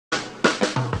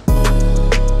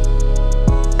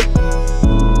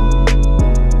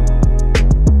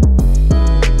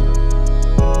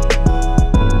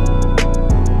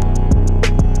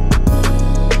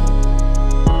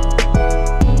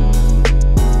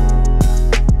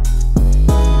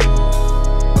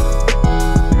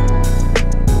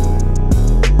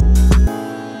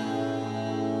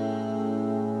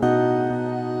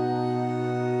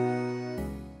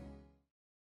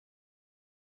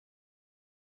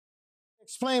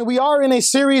Explain, we are in a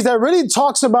series that really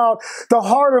talks about the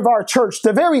heart of our church,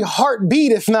 the very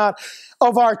heartbeat, if not,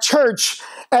 of our church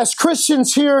as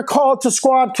Christians here called to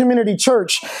S.Q.U.A.D Community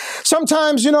Church.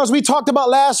 Sometimes, as we talked about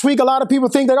last week, a lot of people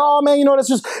think that, oh man,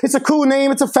 it's a cool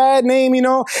name, it's a fad name,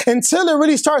 until it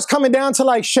really starts coming down to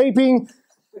like shaping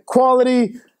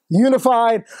quality,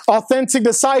 unified, authentic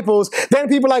disciples. Then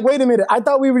people are like, wait a minute, I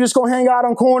thought we were just going to hang out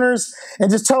on corners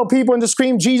and just tell people and just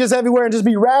scream Jesus everywhere and just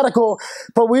be radical.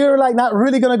 But we're like not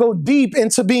really going to go deep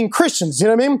into being Christians. You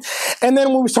know what I mean? And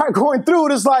then when we start going through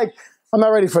it, it's like, I'm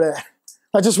not ready for that.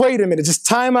 Like, just wait a minute, just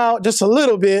time out just a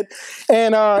little bit,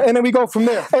 and then we go from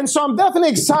there. And so I'm definitely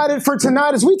excited for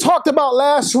tonight. As we talked about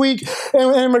last week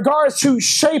in regards to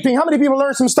shaping. How many people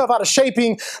learned some stuff out of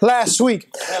shaping last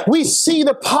week? We see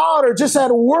the potter just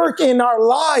at work in our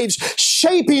lives,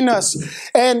 shaping us,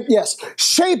 and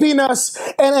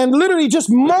literally just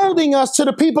molding us to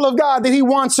the people of God that he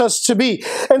wants us to be.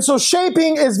 And so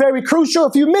shaping is very crucial.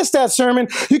 If you missed that sermon,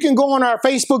 you can go on our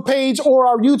Facebook page or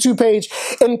our YouTube page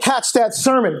and catch that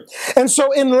sermon. And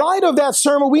so in light of that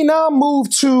sermon, we now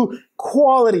move to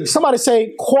quality. Somebody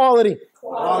say quality.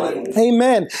 Quality.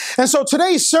 Amen. And so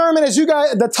today's sermon,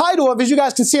 the title of it, as you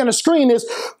guys can see on the screen, is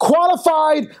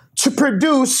Qualified to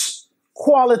Produce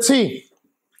Quality.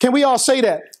 Can we all say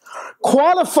that?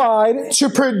 Qualified to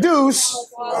produce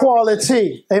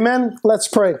quality. Amen. Let's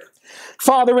pray.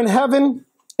 Father in heaven,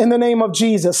 in the name of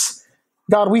Jesus,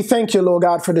 God, we thank you, Lord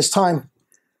God, for this time.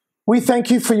 We thank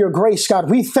you for your grace, God.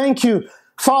 We thank you,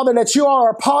 Father, that you are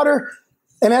our potter.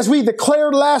 And as we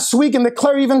declared last week and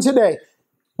declare even today,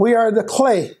 we are the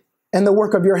clay and the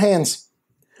work of your hands.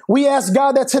 We ask,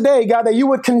 God, that today, God, that you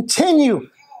would continue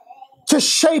to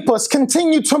shape us,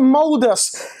 continue to mold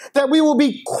us, that we will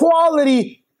be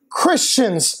quality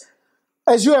Christians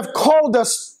as you have called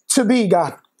us to be,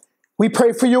 God. We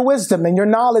pray for your wisdom and your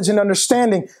knowledge and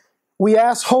understanding. We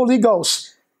ask, Holy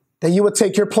Ghost, that you would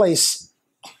take your place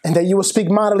and that you will speak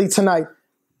mightily tonight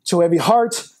to every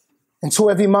heart and to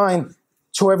every mind,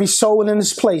 to every soul in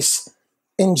this place.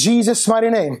 In Jesus'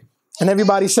 mighty name. And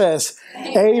everybody says,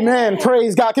 Amen.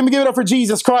 Praise God. Can we give it up for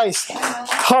Jesus Christ?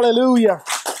 Hallelujah.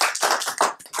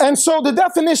 And so the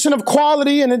definition of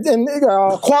quality and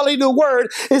quality of the word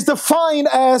is defined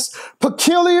as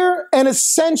peculiar and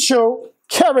essential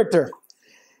character,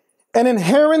 an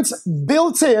inherent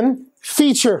built-in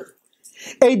feature,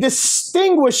 a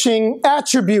distinguishing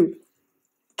attribute,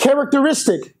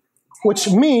 characteristic, which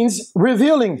means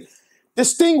revealing,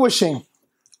 distinguishing,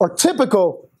 or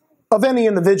typical of any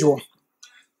individual.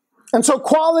 And so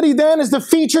quality then is the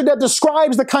feature that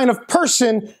describes the kind of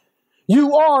person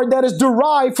you are, that is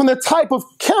derived from the type of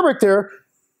character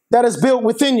that is built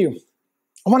within you.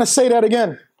 I want to say that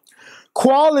again.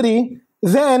 Quality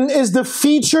then is the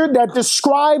feature that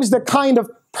describes the kind of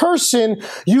person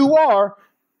you are,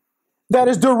 that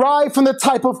is derived from the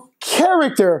type of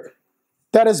character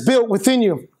that is built within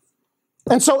you.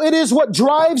 And so it is what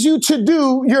drives you to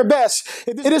do your best.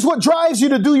 It is what drives you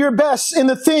to do your best in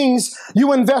the things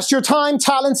you invest your time,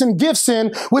 talents, and gifts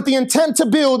in, with the intent to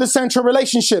build essential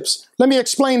relationships. Let me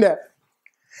explain that.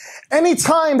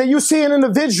 Anytime that you see an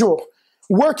individual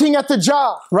working at the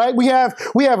job, right? We have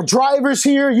drivers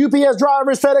here, UPS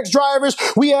drivers, FedEx drivers.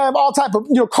 We have all type of,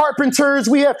 carpenters.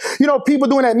 We have, people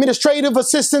doing administrative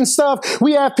assistant stuff.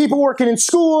 We have people working in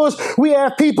schools. We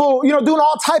have people, doing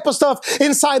all type of stuff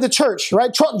inside the church,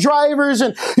 right? Truck drivers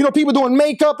and, people doing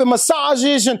makeup and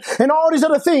massages and all these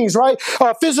other things, right?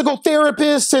 Physical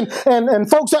therapists and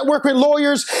folks that work with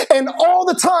lawyers. And all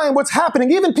the time, what's happening,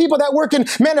 even people that work in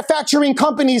manufacturing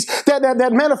companies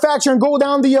that manufacture and go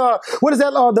down the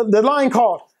line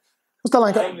called? What's the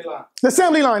line called? The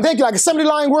assembly line. Thank you. Like assembly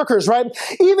line workers, right?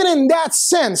 Even in that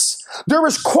sense, there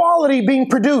is quality being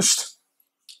produced.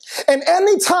 And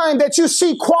any time that you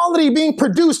see quality being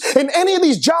produced in any of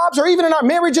these jobs, or even in our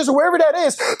marriages or wherever that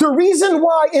is, the reason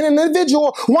why an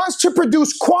individual wants to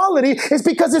produce quality is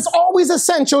because it's always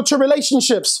essential to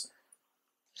relationships.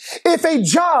 If a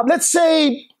job, let's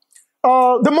say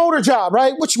the motor job,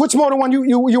 right? Which motor one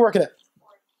you working at?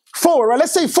 Ford, right?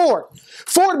 Let's say Ford.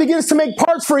 Ford begins to make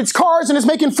parts for its cars and is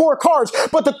making 4 cars.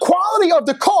 But the quality of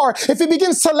the car, if it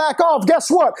begins to lack off,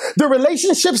 guess what? The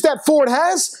relationships that Ford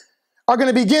has are going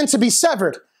to begin to be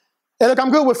severed. Hey, look,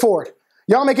 I'm good with Ford.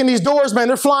 Y'all making these doors, man,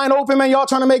 they're flying open, man. Y'all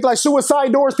trying to make like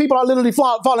suicide doors. People are literally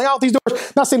falling out these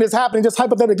doors. Not saying this is happening, just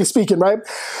hypothetically speaking, right?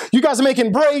 You guys are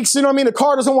making brakes, you know what I mean? The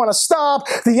car doesn't want to stop.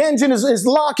 The engine is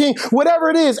locking, whatever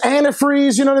it is,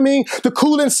 antifreeze, you know what I mean? The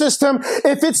coolant system.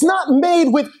 If it's not made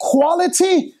with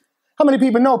quality, how many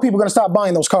people know people are going to stop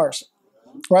buying those cars?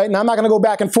 right? Now, I'm not going to go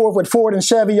back and forth with Ford and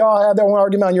Chevy. Y'all have their own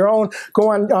argument on your own.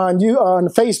 Go on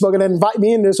Facebook and then invite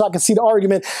me in there so I can see the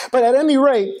argument. But at any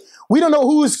rate, we don't know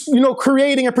who's,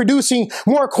 creating and producing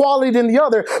more quality than the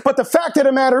other. But the fact of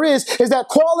the matter is that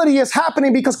quality is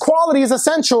happening because quality is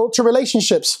essential to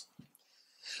relationships.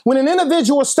 When an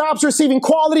individual stops receiving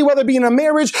quality, whether it be in a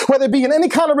marriage, whether it be in any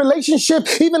kind of relationship,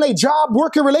 even a job,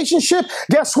 working relationship,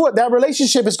 guess what? That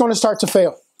relationship is going to start to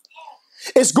fail.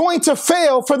 It's going to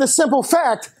fail for the simple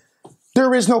fact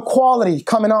there is no quality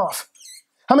coming off.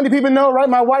 How many people know, right?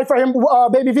 My wife right here,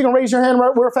 baby, if you can raise your hand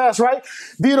right, real fast, right?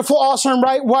 Beautiful, awesome,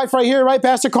 right? Wife right here, right?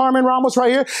 Pastor Carmen Ramos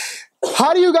right here.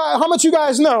 How much you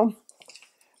guys know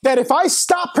that if I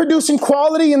stop producing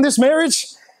quality in this marriage,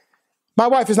 my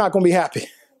wife is not going to be happy?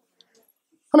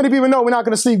 How many people know we're not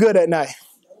going to sleep good at night?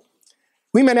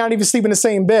 We may not even sleep in the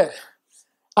same bed.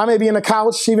 I may be in the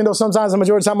couch, even though sometimes the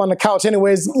majority of the time I'm on the couch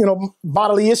anyways,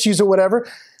 bodily issues or whatever.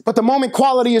 But the moment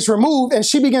quality is removed and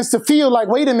she begins to feel like,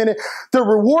 wait a minute, the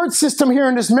reward system here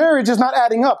in this marriage is not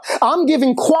adding up. I'm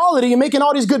giving quality and making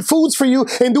all these good foods for you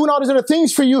and doing all these other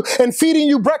things for you and feeding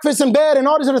you breakfast in bed and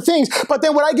all these other things. But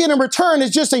then what I get in return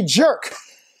is just a jerk.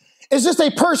 It's just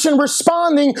a person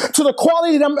responding to the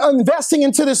quality that I'm investing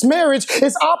into this marriage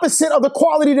is opposite of the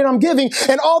quality that I'm giving.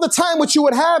 And all the time what you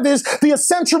would have is the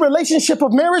essential relationship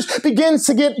of marriage begins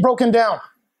to get broken down.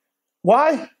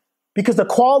 Why? Because the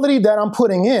quality that I'm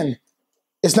putting in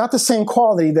is not the same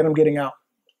quality that I'm getting out.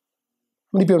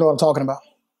 How many people know what I'm talking about?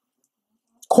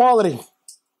 Quality.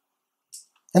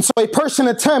 And so a person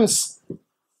attempts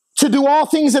to do all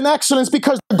things in excellence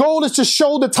because the goal is to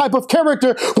show the type of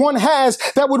character one has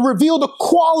that would reveal the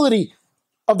quality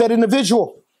of that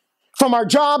individual. From our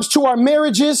jobs to our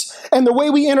marriages and the way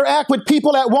we interact with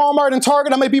people at Walmart and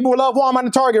Target. How many people love Walmart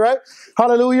and Target, right?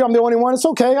 Hallelujah, I'm the only one. It's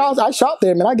okay. I shop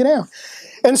there, man. I get down.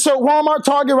 And so Walmart,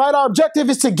 Target, right? Our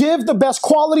objective is to give the best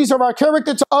qualities of our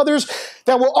character to others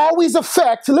that will always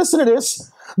affect, listen to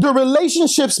this, the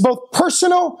relationships, both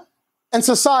personal and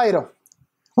societal.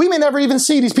 We may never even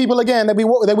see these people again that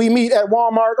we meet at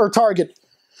Walmart or Target.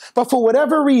 But for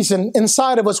whatever reason,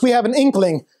 inside of us, we have an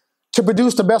inkling to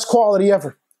produce the best quality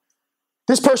ever.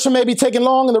 This person may be taking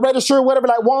long in the register or whatever,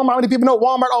 like Walmart. How many people know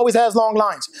Walmart always has long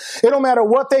lines? It don't matter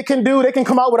what they can do. They can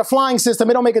come out with a flying system.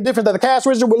 It don't make a difference. That the cash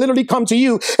register will literally come to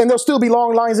you and there'll still be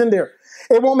long lines in there.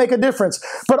 It won't make a difference.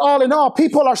 But all in all,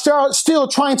 people are still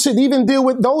trying to even deal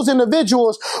with those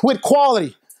individuals with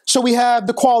quality. So we have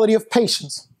the quality of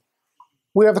patience.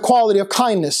 We have the quality of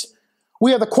kindness.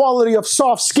 We have the quality of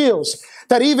soft skills.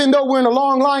 That even though we're in a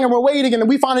long line and we're waiting and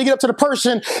we finally get up to the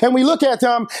person and we look at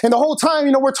them and the whole time,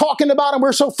 we're talking about them.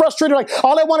 We're so frustrated. Like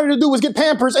all I wanted to do was get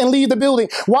Pampers and leave the building.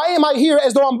 Why am I here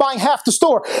as though I'm buying half the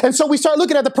store? And so we start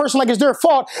looking at the person like it's their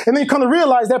fault. And then you come to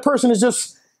realize that person is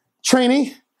just trainee.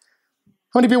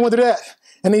 How many people went through that?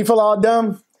 And then you feel all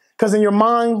dumb because in your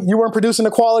mind, you weren't producing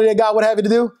the quality that God would have you to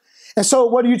do. And so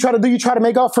what do you try to do? You try to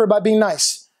make up for it by being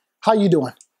nice. How you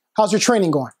doing? How's your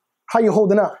training going? How you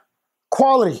holding up?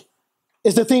 Quality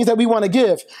is the things that we want to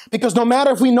give. Because no matter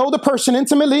if we know the person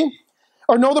intimately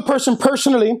or know the person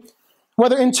personally,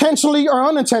 whether intentionally or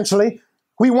unintentionally,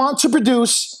 we want to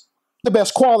produce the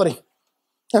best quality.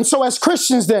 And so as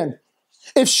Christians then,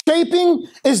 if shaping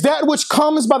is that which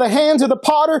comes by the hands of the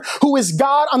potter, who is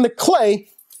God on the clay,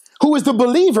 who is the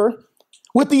believer,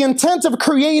 with the intent of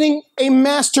creating a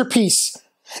masterpiece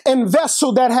and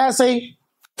vessel that has a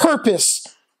purpose,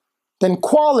 then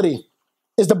quality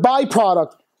is the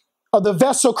byproduct of the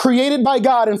vessel created by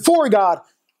God and for God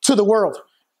to the world.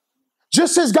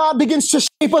 Just as God begins to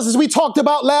shape us, as we talked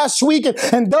about last week,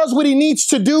 and does what he needs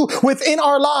to do within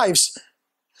our lives,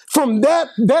 from that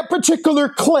particular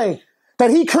clay that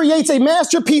he creates a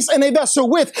masterpiece and a vessel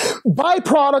with,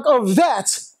 byproduct of that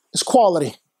is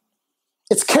quality.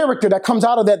 It's character that comes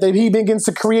out of that he begins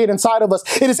to create inside of us.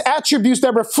 It is attributes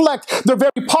that reflect the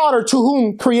very potter to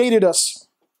whom created us.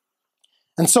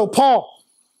 And so Paul,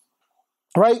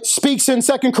 right, speaks in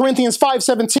 2 Corinthians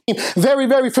 5:17, very,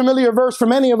 very familiar verse for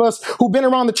many of us who've been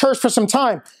around the church for some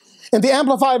time. In the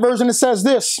Amplified version, it says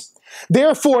this: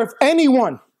 therefore, if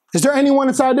anyone, is there anyone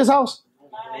inside this house?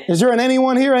 Is there an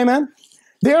anyone here? Amen.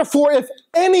 Therefore, if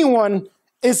anyone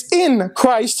is in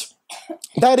Christ,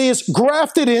 that is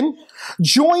grafted in,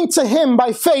 joined to him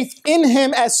by faith in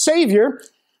him as Savior,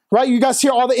 right? You guys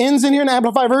hear all the ins in here in the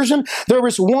Amplified version? There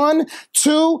is 1,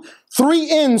 2, 3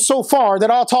 ins so far that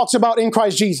all talks about in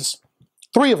Christ Jesus.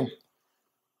 3 of them.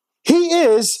 He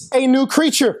is a new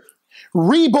creature,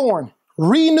 reborn,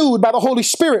 renewed by the Holy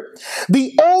Spirit.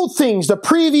 The old things, the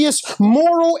previous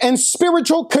moral and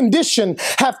spiritual condition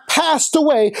have passed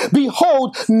away.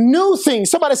 Behold, new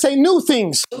things, somebody say new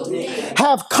things,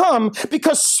 have come,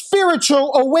 because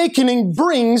spiritual awakening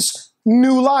brings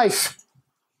new life.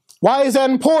 Why is that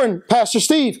important, Pastor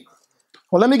Steve?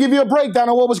 Well, let me give you a breakdown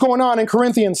of what was going on in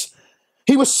Corinthians.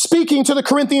 He was speaking to the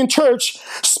Corinthian church,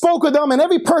 spoke with them, and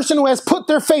every person who has put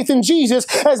their faith in Jesus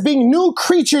as being new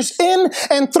creatures in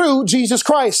and through Jesus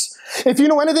Christ. If you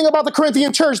know anything about the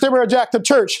Corinthian church, they were a jacked up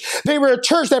church. They were a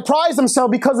church that prized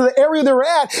themselves because of the area they were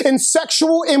at in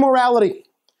sexual immorality.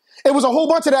 It was a whole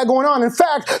bunch of that going on. In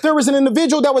fact, there was an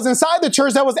individual that was inside the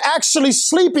church that was actually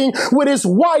sleeping with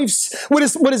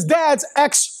his dad's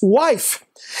ex-wife.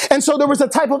 And so there was a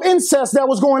type of incest that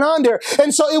was going on there.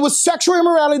 And so it was sexual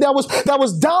immorality that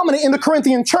was dominant in the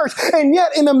Corinthian church. And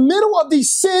yet in the middle of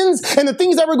these sins and the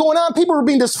things that were going on, people were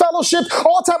being disfellowshipped,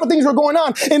 all type of things were going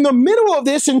on. In the middle of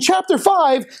this, in chapter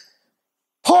 5,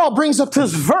 Paul brings up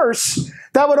this verse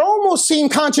that would almost seem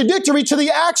contradictory to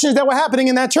the actions that were happening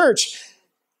in that church.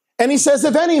 And he says,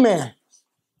 if any man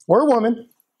or woman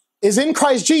is in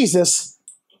Christ Jesus,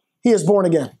 he is born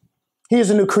again. He is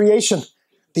a new creation.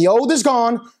 The old is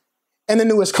gone and the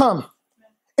new has come.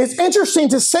 It's interesting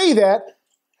to say that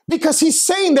because he's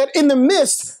saying that in the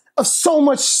midst of so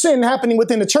much sin happening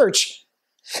within the church.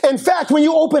 In fact, when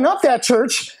you open up that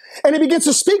church and he begins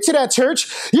to speak to that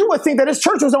church, you would think that his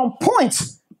church was on point.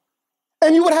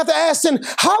 And you would have to ask him,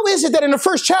 how is it that in the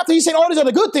first chapter he's saying all these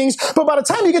other good things, but by the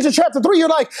time you get to chapter 3, you're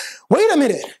like, wait a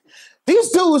minute,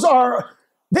 these dudes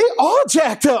they all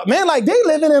jacked up, man. Like they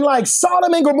living in like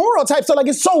Sodom and Gomorrah type stuff. Like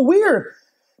it's so weird.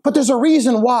 But there's a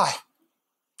reason why.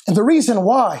 And the reason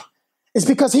why is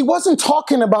because he wasn't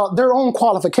talking about their own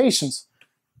qualifications.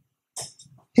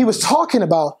 He was talking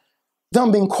about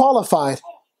them being qualified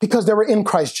because they were in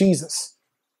Christ Jesus.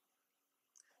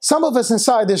 Some of us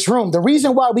inside this room, the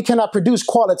reason why we cannot produce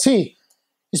quality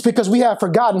is because we have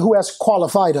forgotten who has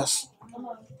qualified us.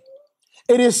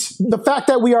 It is the fact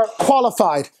that we are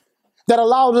qualified that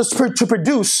allows us to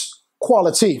produce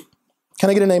quality. Can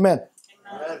I get an amen?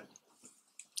 Amen.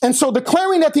 And so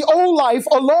declaring that the old life,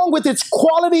 along with its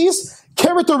qualities,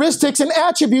 characteristics, and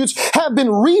attributes have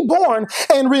been reborn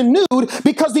and renewed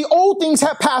because the old things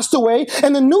have passed away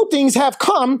and the new things have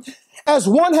come, as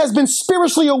one has been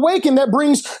spiritually awakened that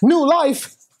brings new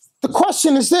life. The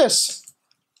question is this: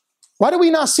 why do we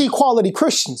not see quality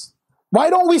Christians? Why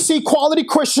don't we see quality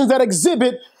Christians that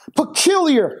exhibit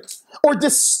peculiar or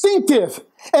distinctive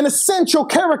and essential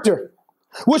character,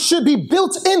 which should be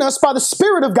built in us by the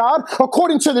Spirit of God,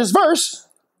 according to this verse,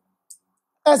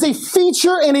 as a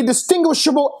feature and a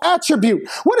distinguishable attribute?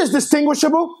 What is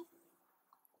distinguishable?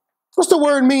 What's the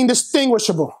word mean,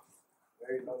 distinguishable?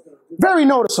 Very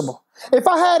noticeable. If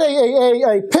I had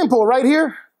a pimple right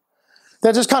here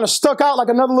that just kind of stuck out like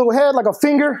another little head, like a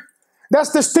finger,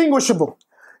 that's distinguishable.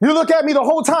 You look at me the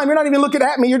whole time, you're not even looking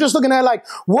at me, you're just looking at like,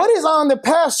 what is on the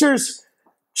pastor's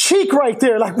cheek right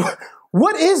there? Like,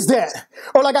 what is that?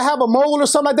 Or like I have a mole or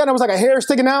something like that, and it was like a hair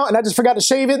sticking out, and I just forgot to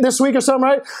shave it this week or something,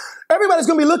 right? Everybody's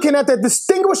going to be looking at that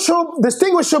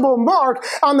distinguishable mark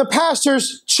on the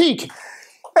pastor's cheek.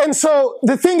 And so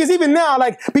the thing is, even now,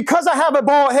 like, because I have a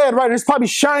bald head, right, and it's probably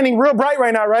shining real bright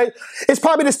right now, right? It's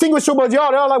probably distinguishable.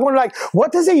 Y'all, they're all like, wondering, like,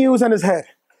 what does he use on his head?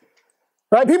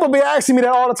 Right? People be asking me that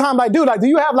all the time. Like, dude, like, do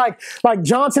you have like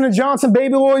Johnson & Johnson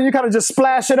baby oil? You kind of just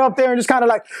splash it up there and just kind of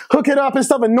like hook it up and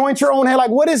stuff, anoint your own head. Like,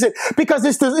 what is it? Because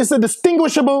it's a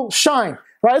distinguishable shine.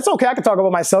 Right? It's okay. I can talk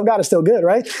about myself. God is still good,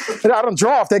 right? I don't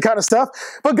draw off that kind of stuff.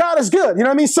 But God is good. You know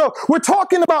what I mean? So we're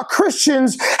talking about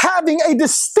Christians having a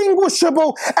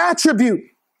distinguishable attribute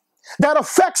that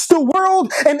affects the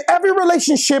world and every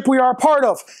relationship we are a part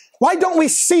of. Why don't we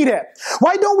see that?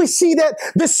 Why don't we see that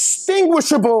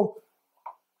distinguishable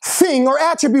thing or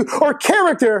attribute or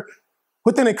character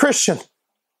within a Christian?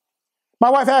 My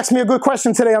wife asked me a good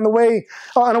question today on the way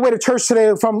to church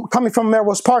today, coming from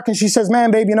Melrose Park, and she says,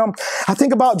 man, babe, I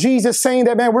think about Jesus saying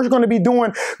that, man, we're going to be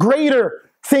doing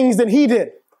greater things than he did.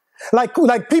 Like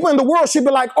people in the world should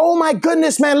be like, oh my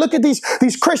goodness, man, look at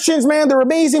these Christians, man, they're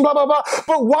amazing, blah, blah, blah.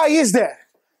 But why is that?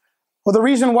 Well, the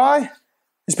reason why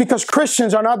is because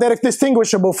Christians are not that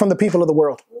distinguishable from the people of the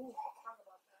world.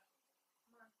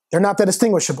 They're not that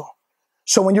distinguishable.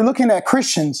 So when you're looking at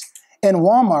Christians in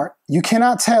Walmart, you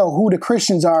cannot tell who the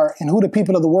Christians are and who the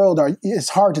people of the world are. It's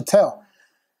hard to tell.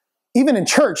 Even in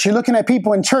church, you're looking at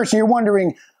people in church and you're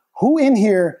wondering who in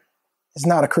here is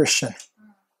not a Christian,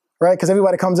 right? Because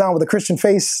everybody comes down with a Christian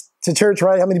face to church,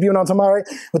 right? How many people know what I'm talking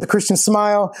about, right? With the Christian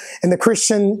smile and the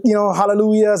Christian,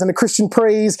 hallelujahs and the Christian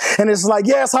praise. And it's like,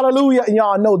 yes, hallelujah. And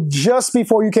y'all know just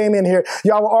before you came in here,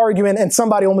 y'all were arguing and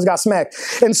somebody almost got smacked.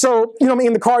 And so,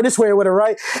 in the car this way or whatever,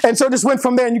 right? And so just went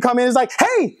from there and you come in, it's like,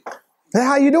 hey,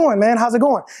 how you doing, man? How's it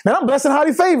going? Man, I'm blessed and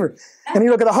highly favored. And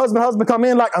you look at the husband come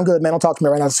in like, I'm good, man. Don't talk to me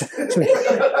right now.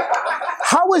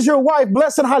 How is your wife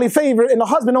blessed and highly favored and the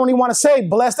husband don't even want to say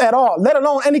blessed at all, let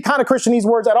alone any kind of Christianese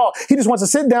words at all? He just wants to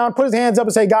sit down, put his hands up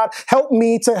and say, God, help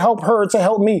me to help her to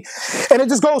help me. And it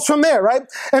just goes from there, right?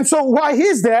 And so why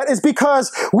is that? Is because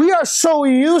we are so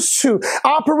used to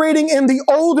operating in the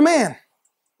old man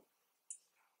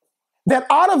that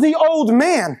out of the old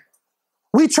man,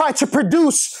 we try to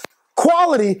produce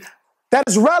quality that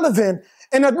is relevant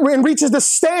and reaches the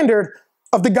standard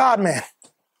of the God man.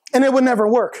 And it would never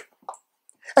work.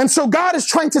 And so God is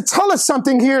trying to tell us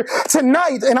something here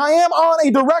tonight. And I am on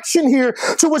a direction here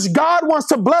to which God wants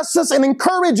to bless us and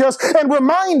encourage us and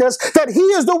remind us that he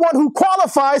is the one who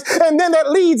qualifies. And then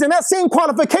that leads, and that same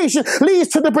qualification leads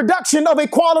to the production of a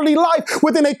quality life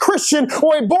within a Christian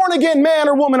or a born again man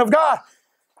or woman of God.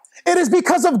 It is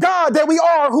because of God that we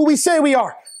are who we say we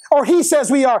are. Or he says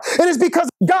we are. It is because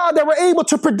of God that we're able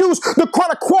to produce the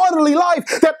kind of quality life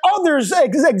that others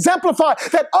exemplify,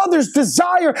 that others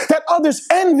desire, that others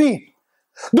envy.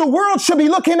 The world should be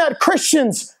looking at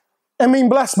Christians and being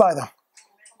blessed by them.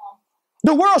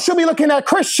 The world should be looking at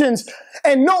Christians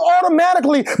and know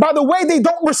automatically by the way they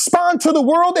don't respond to the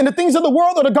world and the things of the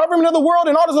world or the government of the world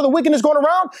and all this other wickedness going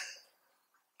around,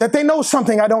 that they know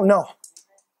something I don't know.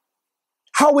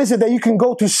 How is it that you can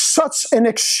go through such an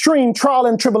extreme trial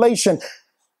and tribulation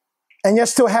and yet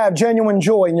still have genuine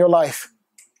joy in your life?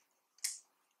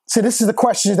 So this is the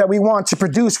questions that we want to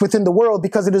produce within the world,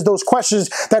 because it is those questions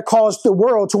that cause the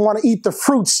world to want to eat the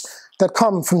fruits that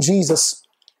come from Jesus.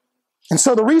 And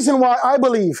so the reason why I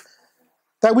believe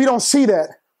that we don't see that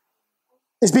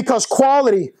is because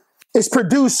quality is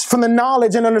produced from the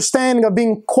knowledge and understanding of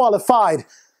being qualified.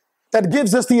 That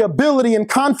gives us the ability and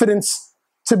confidence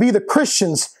to be the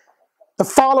Christians, the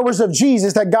followers of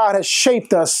Jesus that God has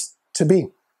shaped us to be.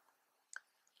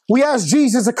 We ask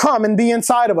Jesus to come and be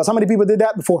inside of us. How many people did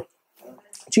that before?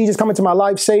 Jesus, come into my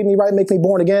life, save me, right? Make me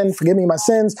born again, forgive me my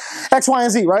sins, X, Y,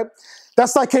 and Z, right?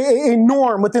 That's like a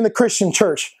norm within the Christian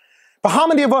church. But how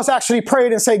many of us actually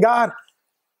prayed and say, God,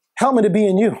 help me to be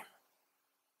in you?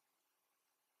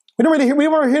 We don't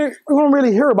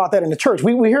really hear about that in the church.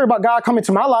 We hear about God coming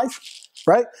to my life,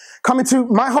 right? Coming to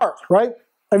my heart, right?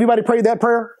 Everybody prayed that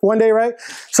prayer one day, right?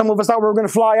 Some of us thought we were going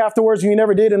to fly afterwards, and you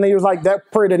never did. And they was like,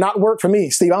 that prayer did not work for me.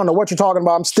 Steve, I don't know what you're talking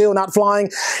about. I'm still not flying,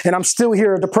 and I'm still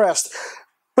here depressed.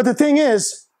 But the thing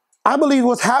is, I believe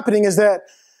what's happening is that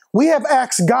we have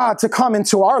asked God to come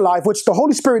into our life, which the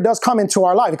Holy Spirit does come into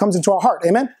our life. It comes into our heart.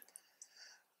 Amen?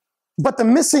 But the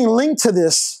missing link to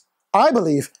this, I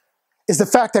believe, is the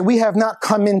fact that we have not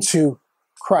come into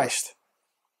Christ.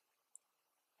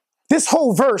 This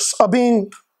whole verse of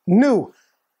being new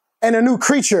and a new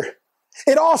creature,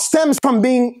 it all stems from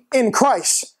being in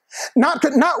Christ. Not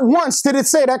once did it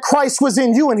say that Christ was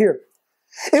in you in here.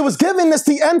 It was giving us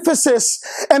the emphasis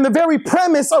and the very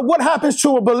premise of what happens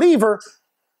to a believer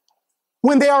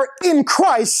when they are in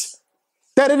Christ,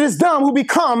 that it is them who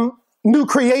become new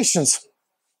creations.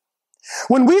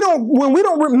 When we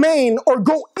don't remain or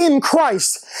go in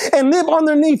Christ and live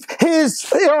underneath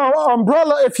his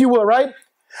umbrella, if you will, right?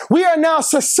 We are now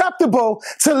susceptible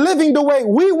to living the way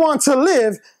we want to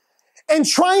live and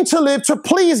trying to live to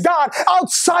please God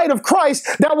outside of Christ.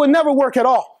 That would never work at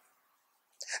all.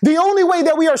 The only way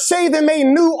that we are saved and made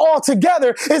new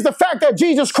altogether is the fact that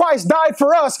Jesus Christ died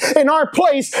for us in our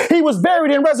place. He was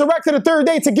buried and resurrected the third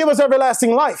day to give us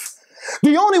everlasting life.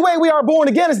 The only way we are born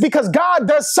again is because God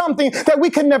does something that we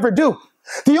can never do.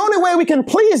 The only way we can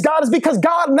please God is because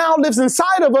God now lives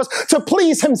inside of us to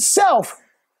please himself.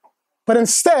 But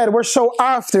instead, we're so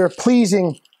after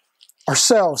pleasing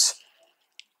ourselves.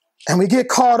 And we get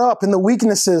caught up in the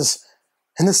weaknesses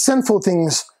and the sinful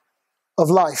things of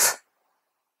life.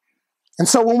 And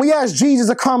so when we ask Jesus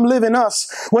to come live in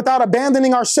us without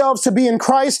abandoning ourselves to be in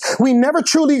Christ, we never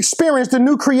truly experience the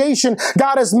new creation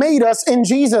God has made us in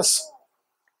Jesus.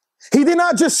 He did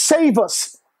not just save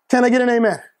us. Can I get an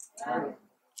amen? All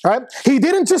right? He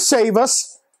didn't just save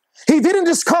us. He didn't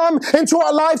just come into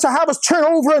our lives to have us turn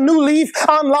over a new leaf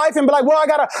on life and be like, well, I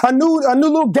got a new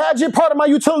little gadget, part of my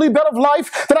utility belt of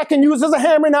life that I can use as a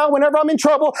hammer now whenever I'm in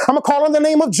trouble. I'm going to call on the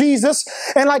name of Jesus.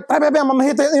 And like, bam, bam, bam, I'm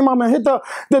going to hit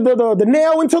the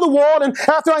nail into the wall. And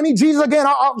after I need Jesus again,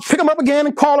 I'll pick him up again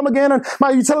and call him again. And my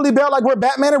utility belt, like we're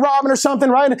Batman and Robin or something,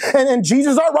 right? And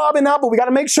Jesus are Robin now, but we got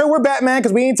to make sure we're Batman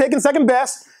because we ain't taking second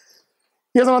best.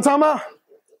 You know what I'm talking about?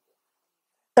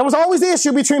 It was always the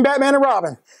issue between Batman and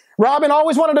Robin. Robin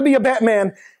always wanted to be a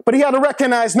Batman, but he had to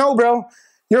recognize, no, bro,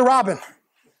 you're Robin.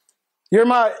 You're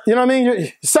my, you know what I mean? You're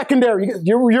secondary.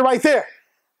 You're right there.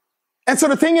 And so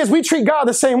the thing is, we treat God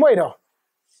the same way, though.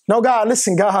 No, God,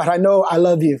 listen, God, I know I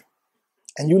love you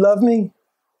and you love me,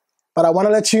 but I want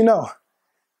to let you know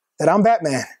that I'm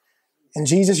Batman and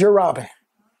Jesus, you're Robin.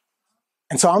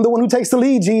 And so I'm the one who takes the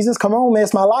lead, Jesus. Come on, man,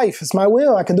 it's my life. It's my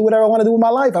will. I can do whatever I want to do with my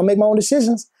life. I make my own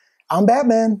decisions. I'm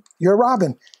Batman, you're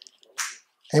Robin.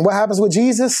 And what happens with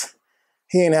Jesus?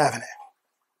 He ain't having it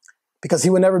because he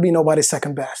will never be nobody's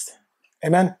second best.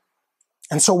 Amen?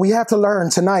 And so we have to learn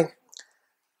tonight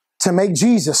to make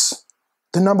Jesus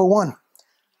the number one,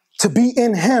 to be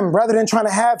in him rather than trying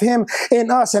to have him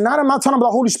in us. And I'm not talking about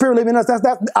the Holy Spirit living in us.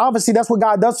 Obviously, that's what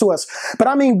God does to us. But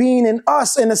I mean being in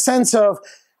us in the sense of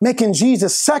making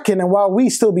Jesus second and while we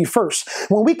still be first.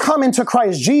 When we come into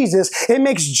Christ Jesus, it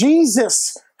makes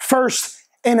Jesus first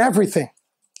in everything.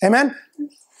 Amen?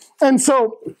 And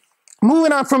so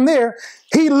moving on from there,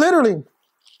 he literally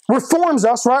reforms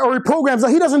us, right? Or reprograms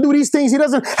us. He doesn't do these things. He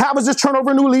doesn't have us just turn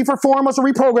over a new leaf, reform us, or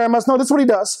reprogram us. No, that's what he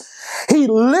does. He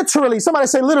literally, somebody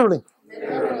say literally,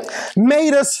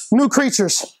 made us new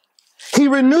creatures. He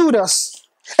renewed us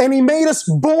and he made us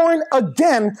born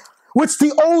again, which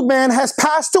the old man has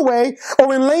passed away,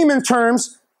 or in layman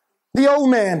terms, the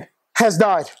old man has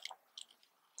died.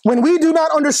 When we do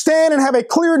not understand and have a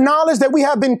clear knowledge that we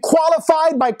have been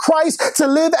qualified by Christ to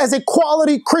live as a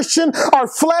quality Christian, our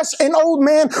flesh and old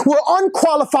man will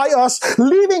unqualify us,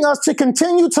 leaving us to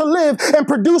continue to live and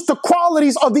produce the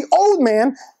qualities of the old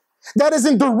man that is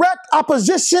in direct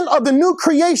opposition of the new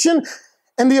creation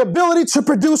and the ability to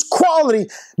produce quality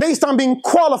based on being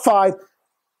qualified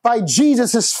by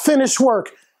Jesus' finished work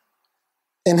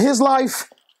in his life,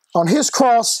 on his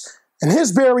cross, in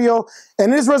his burial,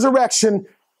 and his resurrection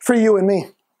for you and me.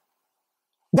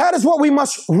 That is what we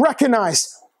must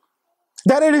recognize.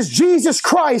 That it is Jesus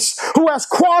Christ who has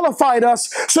qualified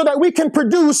us so that we can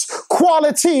produce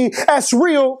quality as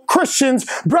real Christians,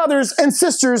 brothers and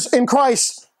sisters in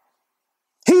Christ.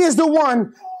 He is the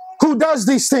one who does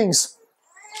these things.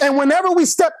 And whenever we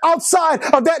step outside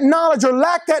of that knowledge or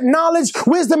lack that knowledge,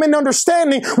 wisdom, and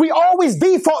understanding, we always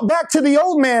default back to the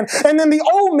old man. And then the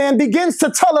old man begins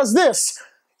to tell us this: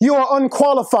 you are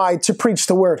unqualified to preach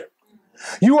the word.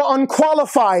 You are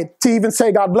unqualified to even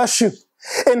say, God bless you.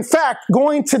 In fact,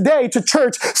 going today to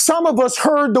church, some of us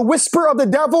heard the whisper of the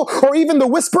devil or even the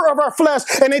whisper of our flesh,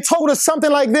 and they told us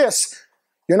something like this: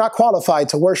 you're not qualified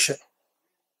to worship.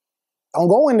 Don't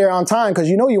go in there on time because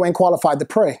you know you ain't qualified to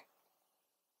pray.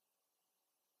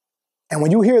 And when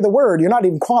you hear the word, you're not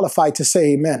even qualified to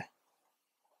say amen.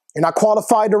 You're not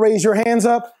qualified to raise your hands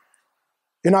up.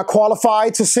 You're not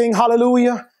qualified to sing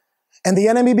hallelujah. And the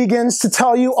enemy begins to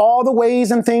tell you all the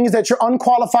ways and things that you're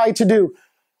unqualified to do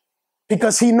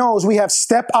because he knows we have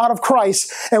stepped out of Christ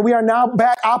and we are now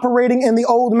back operating in the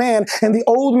old man. And the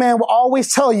old man will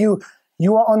always tell you,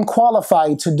 you are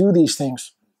unqualified to do these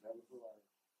things.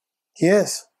 He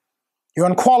is. You're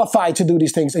unqualified to do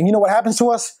these things. And you know what happens to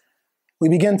us? We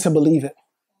begin to believe it.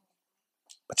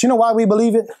 But you know why we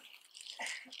believe it?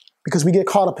 Because we get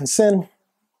caught up in sin.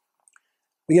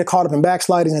 We get caught up in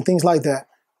backsliding and things like that.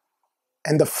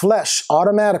 And the flesh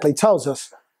automatically tells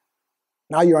us,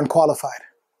 now you're unqualified.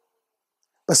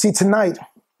 But see, tonight,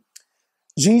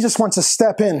 Jesus wants to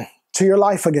step in to your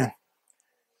life again.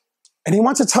 And he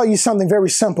wants to tell you something very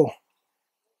simple.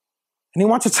 And he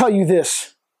wants to tell you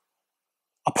this: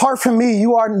 apart from me,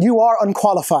 you are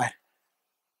unqualified.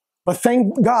 But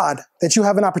thank God that you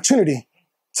have an opportunity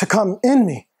to come in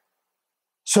me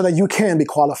so that you can be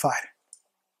qualified.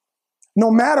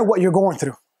 No matter what you're going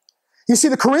through. You see,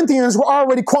 the Corinthians were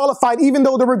already qualified even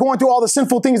though they were going through all the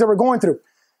sinful things they were going through.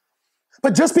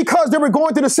 But just because they were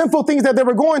going through the sinful things that they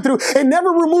were going through, it never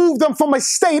removed them from a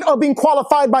state of being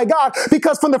qualified by God,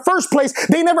 because from the first place,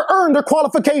 they never earned their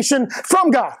qualification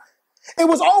from God. It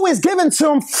was always given to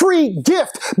them free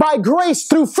gift by grace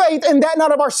through faith, and that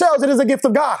not of ourselves, it is a gift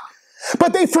of God.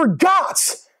 But they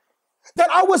forgot that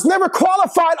I was never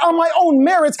qualified on my own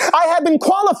merits. I had been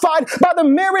qualified by the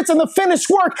merits and the finished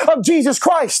work of Jesus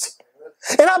Christ.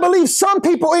 And I believe some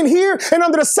people in here and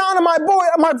under the sound of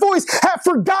my voice have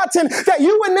forgotten that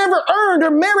you were never earned or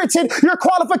merited your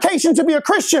qualification to be a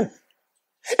Christian.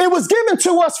 It was given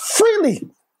to us freely.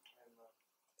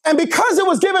 And because it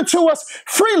was given to us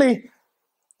freely,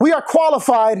 we are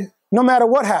qualified no matter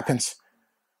what happens.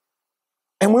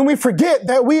 And when we forget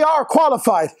that we are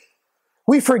qualified,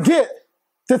 we forget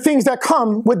the things that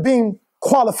come with being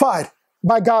qualified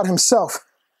by God himself.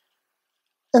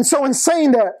 And so in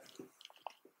saying that,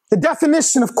 The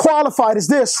definition of qualified is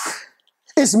this: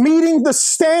 is meeting the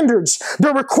standards,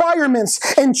 the requirements,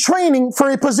 and training for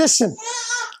a position.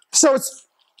 So it's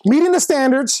meeting the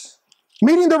standards,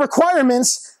 meeting the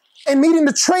requirements, and meeting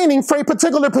the training for a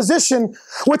particular position,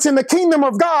 which in the kingdom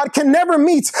of God can never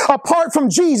meet apart from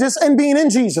Jesus and being in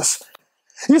Jesus.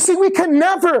 You see, we can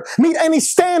never meet any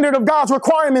standard of God's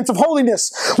requirements of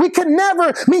holiness. We can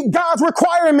never meet God's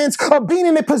requirements of being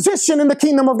in a position in the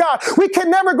kingdom of God. We can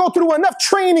never go through enough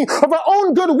training of our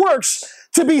own good works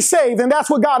to be saved. And that's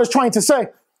what God is trying to say.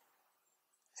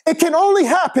 It can only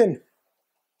happen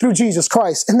through Jesus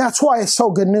Christ. And that's why it's so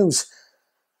good news.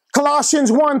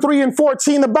 Colossians 1, 3, and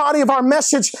 14, the body of our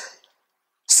message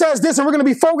says this, and we're going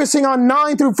to be focusing on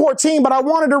 9 through 14, but I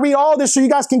wanted to read all this so you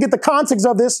guys can get the context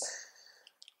of this.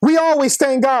 We always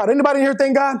thank God. Anybody in here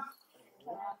thank God?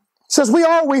 It says we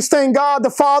always thank God,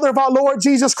 the Father of our Lord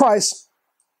Jesus Christ,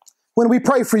 when we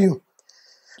pray for you,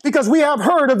 because we have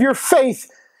heard of your faith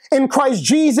in Christ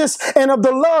Jesus and of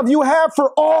the love you have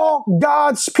for all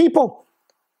God's people,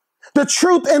 the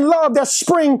truth and love that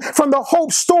spring from the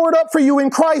hope stored up for you in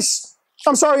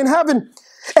in heaven,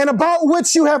 and about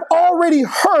which you have already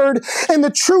heard in the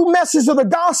true message of the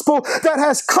gospel that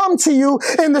has come to you.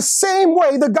 In the same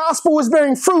way, the gospel is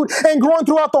bearing fruit and growing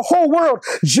throughout the whole world,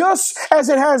 just as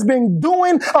it has been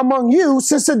doing among you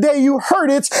since the day you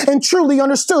heard it and truly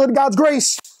understood God's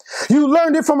grace. You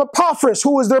learned it from Epaphras,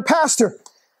 who was their pastor,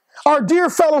 our dear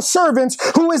fellow servants,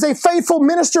 who is a faithful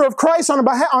minister of Christ on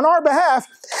our behalf,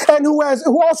 and who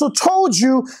also told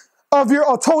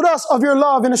us of your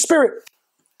love in the Spirit.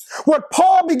 What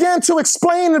Paul began to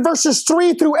explain in verses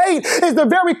 3 through 8 is the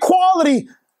very quality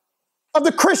of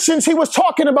the Christians he was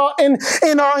talking about in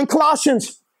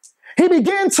Colossians. He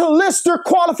began to list their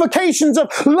qualifications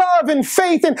of love and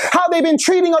faith and how they've been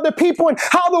treating other people and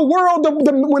how the world,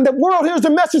 when the world hears the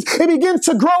message, it begins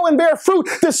to grow and bear fruit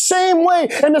the same way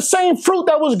and the same fruit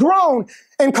that was grown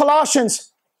in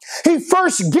Colossians. He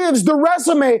first gives the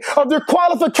resume of their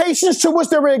qualifications to which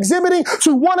they were exhibiting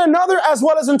to one another as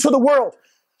well as into the world.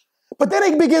 But then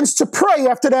he begins to pray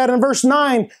after that in verse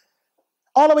 9,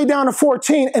 all the way down to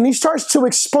 14, and he starts to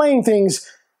explain things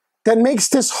that makes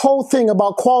this whole thing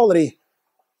about quality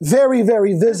very,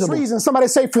 very visible. Somebody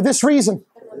say, for this reason.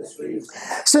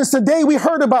 Since the day we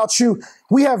heard about you,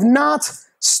 we have not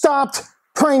stopped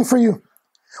praying for you.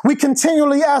 We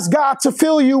continually ask God to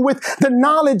fill you with the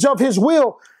knowledge of his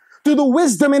will through the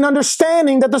wisdom and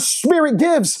understanding that the Spirit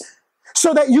gives,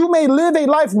 so that you may live a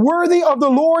life worthy of the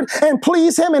Lord and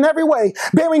please him in every way,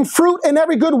 bearing fruit in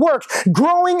every good work,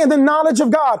 growing in the knowledge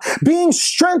of God, being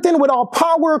strengthened with all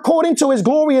power according to his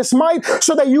glorious might,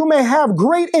 so that you may have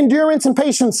great endurance and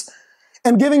patience,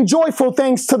 and giving joyful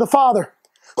thanks to the Father,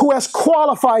 who has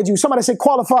qualified you. Somebody say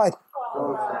qualified.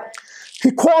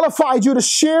 He qualified you to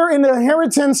share in the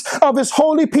inheritance of his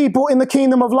holy people in the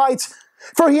kingdom of light.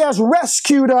 For he has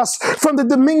rescued us from the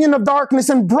dominion of darkness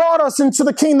and brought us into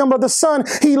the kingdom of the Son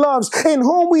he loves, in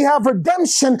whom we have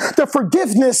redemption, the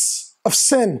forgiveness of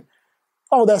sin.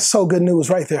 Oh, that's so good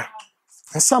news right there.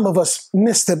 And some of us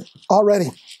missed it already.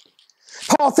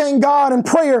 Paul thanked God in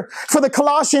prayer for the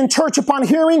Colossian church upon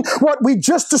hearing what we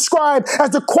just described as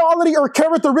the quality or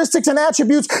characteristics and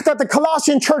attributes that the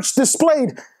Colossian church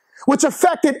displayed, which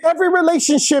affected every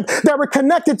relationship that were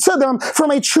connected to them,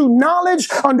 from a true knowledge,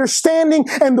 understanding,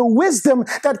 and the wisdom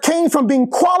that came from being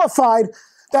qualified,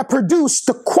 that produced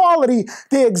the quality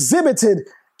they exhibited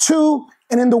to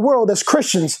and in the world as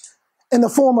Christians in the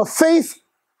form of faith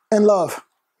and love.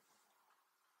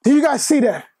 Do you guys see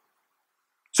that?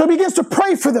 So he begins to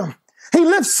pray for them. He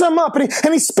lifts them up and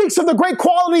he speaks of the great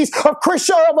qualities of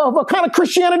a kind of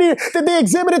Christianity that they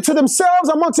exhibited to themselves,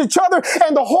 amongst each other,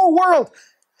 and the whole world.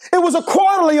 It was a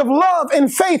quality of love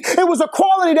and faith. It was a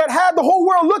quality that had the whole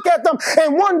world look at them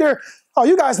and wonder, oh,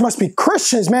 you guys must be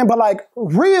Christians, man, but like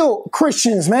real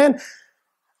Christians, man.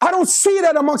 I don't see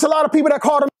that amongst a lot of people that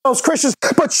call themselves Christians,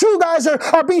 but you guys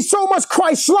are being so much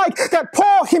Christ-like that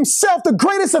Paul himself, the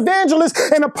greatest evangelist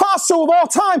and apostle of all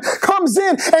time, comes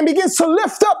in and begins to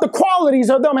lift up the qualities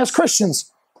of them as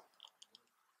Christians.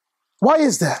 Why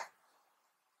is that?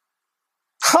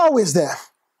 How is that?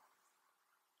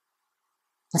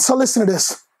 And so listen to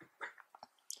this.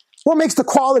 What makes the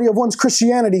quality of one's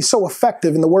Christianity so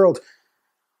effective in the world?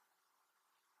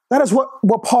 That is what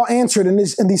Paul answered in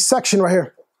this section right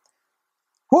here.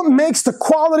 What makes the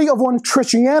quality of one's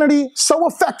Christianity so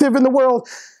effective in the world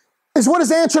is what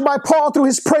is answered by Paul through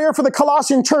his prayer for the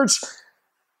Colossian church,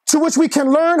 to which we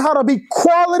can learn how to be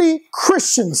quality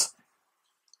Christians.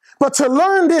 But to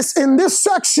learn this in this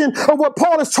section of what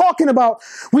Paul is talking about,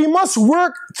 we must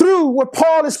work through what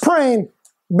Paul is praying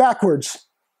backwards.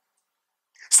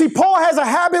 See, Paul has a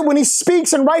habit when he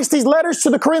speaks and writes these letters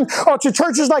to to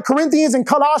churches like Corinthians and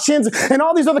Colossians and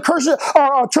all these other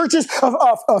churches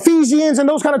of Ephesians and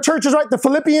those kind of churches, right? The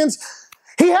Philippians.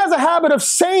 He has a habit of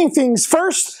saying things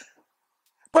first,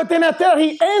 but then at that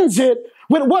he ends it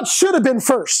with what should have been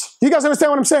first. You guys understand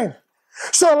what I'm saying?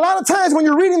 So a lot of times when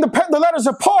you're reading the letters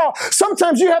of Paul,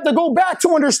 sometimes you have to go back to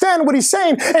understand what he's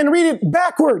saying and read it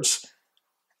backwards.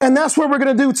 And that's what we're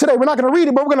going to do today. We're not going to read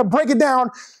it, but we're going to break it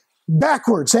down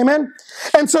backwards. Amen.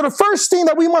 And so the first thing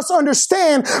that we must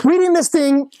understand, reading this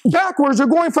thing backwards, or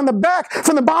going from the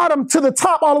bottom to the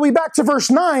top, all the way back to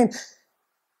verse 9,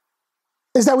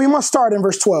 is that we must start in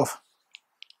verse 12.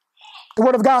 The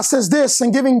word of God says this: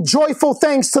 and giving joyful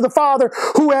thanks to the Father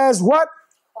who has what?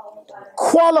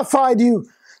 Qualified you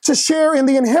to share in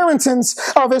the inheritance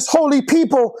of his holy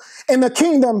people in the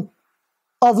kingdom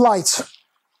of light.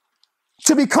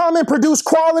 To become and produce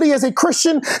quality as a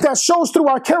Christian that shows through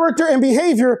our character and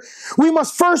behavior, we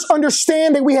must first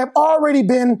understand that we have already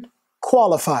been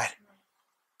qualified.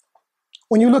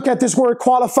 When you look at this word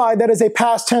qualified, that is a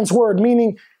past tense word,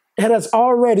 meaning it has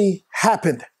already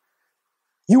happened.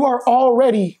 You are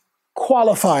already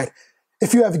qualified.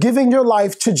 If you have given your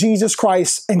life to Jesus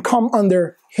Christ and come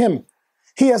under him,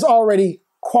 he has already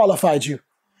qualified you.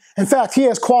 In fact, he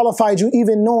has qualified you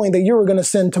even knowing that you were going to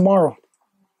sin tomorrow.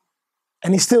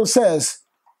 And he still says,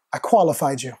 I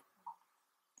qualified you.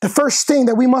 The first thing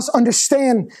that we must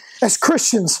understand as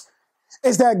Christians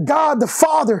is that God the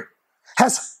Father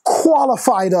has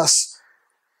qualified us.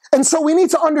 And so we need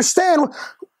to understand,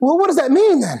 well, what does that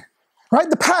mean then? Right?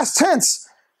 The past tense.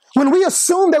 When we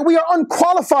assume that we are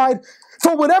unqualified,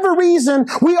 for whatever reason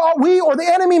we or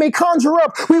the enemy may conjure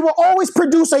up, we will always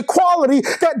produce a quality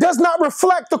that does not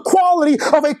reflect the quality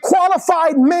of a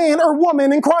qualified man or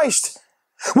woman in Christ.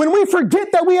 When we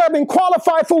forget that we have been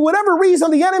qualified, for whatever reason,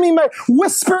 the enemy may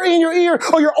whisper in your ear,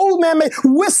 or your old man may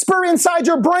whisper inside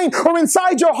your brain or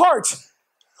inside your heart,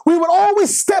 we would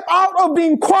always step out of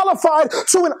being qualified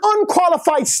to an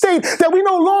unqualified state, that we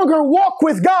no longer walk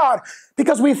with God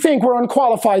because we think we're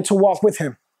unqualified to walk with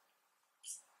him.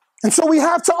 And so we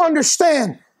have to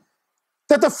understand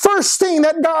that the first thing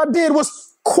that God did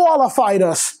was qualified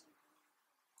us.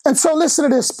 And so listen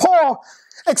to this. Paul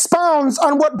expounds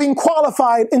on what being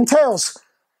qualified entails.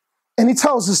 And he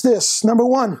tells us this. Number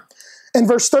one, in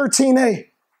verse 13a,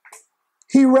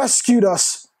 he rescued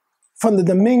us from the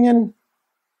dominion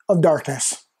of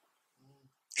darkness.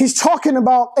 He's talking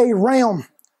about a realm.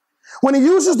 When he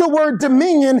uses the word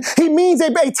dominion, he means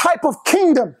a type of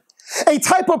kingdom, a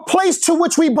type of place to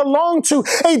which we belong to.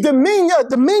 A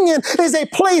dominion is a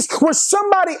place where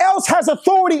somebody else has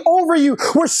authority over you,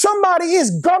 where somebody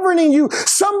is governing you,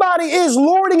 somebody is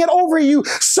lording it over you,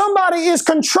 somebody is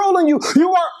controlling you.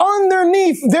 You are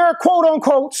underneath their quote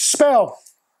unquote spell.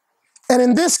 And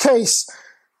in this case,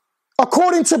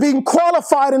 according to being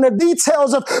qualified and the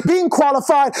details of being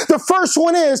qualified, the first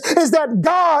one is that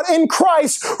God in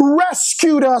Christ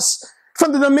rescued us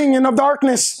from the dominion of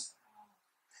darkness.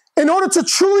 In order to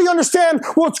truly understand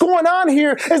what's going on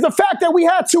here is the fact that we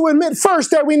had to admit first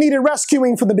that we needed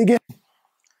rescuing from the beginning.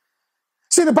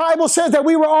 See, the Bible says that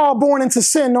we were all born into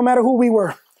sin, no matter who we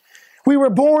were. We were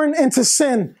born into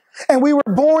sin, and we were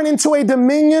born into a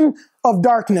dominion of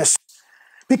darkness.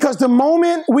 Because the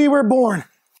moment we were born,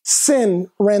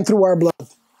 sin ran through our blood,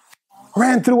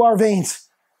 ran through our veins,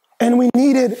 and we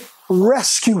needed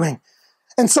rescuing.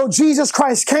 And so Jesus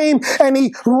Christ came and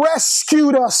he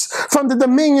rescued us from the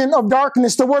dominion of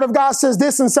darkness. The word of God says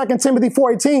this in 2 Timothy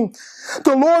 4:18.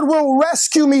 The Lord will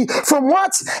rescue me from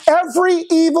what? Every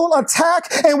evil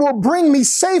attack, and will bring me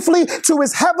safely to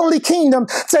his heavenly kingdom.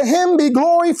 To him be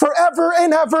glory forever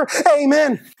and ever.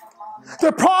 Amen.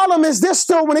 The problem is this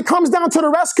though, when it comes down to the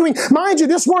rescuing, mind you,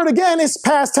 this word again is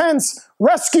past tense,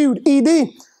 rescued,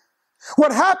 ED.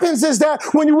 What happens is that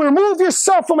when you remove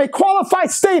yourself from a qualified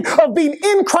state of being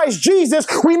in Christ Jesus,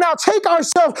 we now take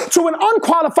ourselves to an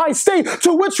unqualified state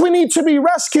to which we need to be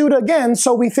rescued again,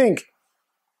 so we think.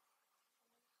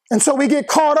 And so we get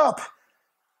caught up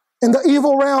in the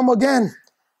evil realm again,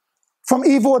 from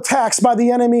evil attacks by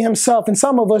the enemy himself, and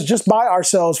some of us just by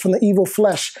ourselves from the evil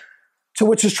flesh to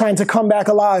which is trying to come back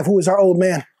alive, who is our old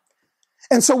man.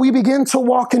 And so we begin to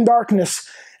walk in darkness.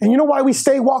 And you know why we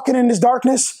stay walking in this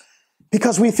darkness?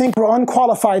 Because we think we're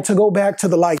unqualified to go back to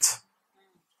the light.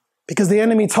 Because the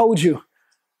enemy told you,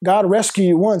 God rescued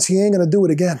you once, he ain't going to do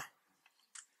it again.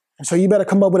 And so you better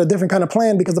come up with a different kind of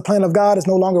plan, because the plan of God is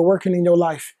no longer working in your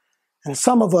life. And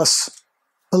some of us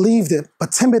believed it.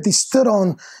 But Timothy stood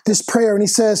on this prayer and he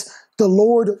says, the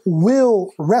Lord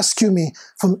will rescue me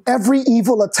from every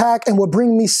evil attack and will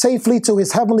bring me safely to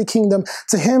his heavenly kingdom.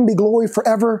 To him be glory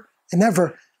forever and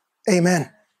ever. Amen.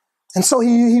 And so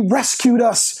he rescued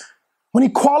us. When he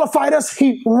qualified us,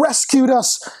 he rescued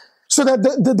us so that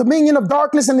the dominion of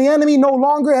darkness and the enemy no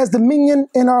longer has dominion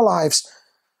in our lives.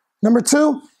 Number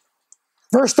 2,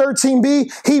 verse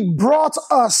 13b, he brought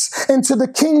us into the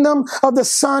kingdom of the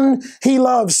Son he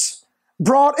loves.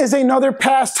 Brought is another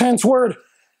past tense word.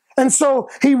 And so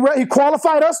he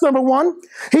qualified us, number 1.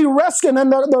 He rescued,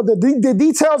 and the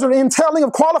details or the entailing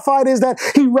of qualified is that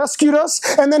he rescued us,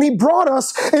 and then he brought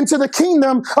us into the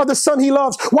kingdom of the Son he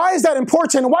loves. Why is that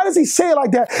important? Why does he say it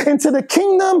like that? Into the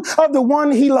kingdom of the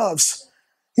one he loves.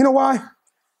 You know why?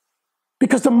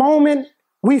 Because the moment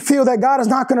we feel that God is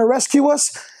not going to rescue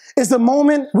us is the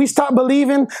moment we stop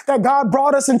believing that God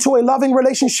brought us into a loving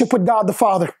relationship with God the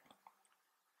Father.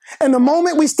 And the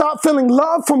moment we stop feeling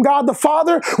love from God the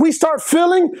Father, we start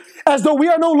feeling as though we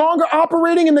are no longer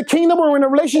operating in the kingdom or in a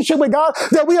relationship with God,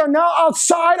 that we are now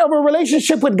outside of a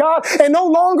relationship with God and no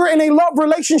longer in a love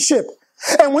relationship.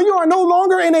 And when you are no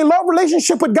longer in a love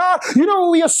relationship with God, you know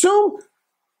what we assume?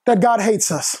 That God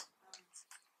hates us.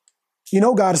 You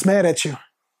know God is mad at you.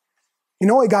 You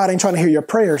know God ain't trying to hear your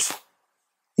prayers.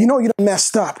 You know you done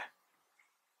messed up.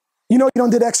 You know you done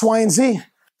did X, Y, and Z.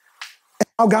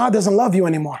 Now God doesn't love you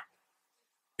anymore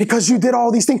because you did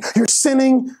all these things. You're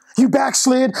sinning, you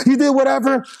backslid, you did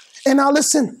whatever. And now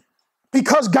listen,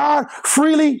 because God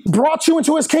freely brought you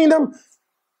into his kingdom,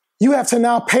 you have to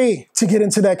now pay to get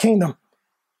into that kingdom.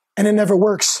 And it never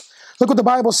works. Look what the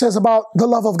Bible says about the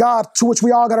love of God, to which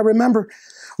we all got to remember.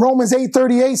 Romans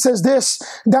 8:38 says this,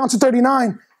 down to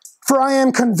 39. For I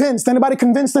am convinced, anybody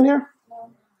convinced in here?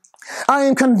 I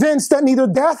am convinced that neither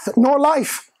death nor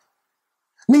life,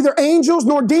 neither angels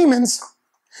nor demons,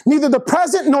 neither the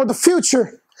present nor the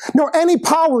future, nor any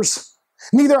powers,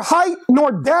 neither height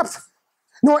nor depth,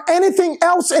 nor anything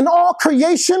else in all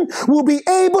creation will be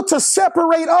able to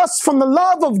separate us from the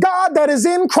love of God that is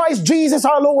in Christ Jesus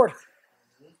our Lord.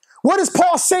 What is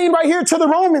Paul saying right here to the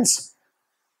Romans?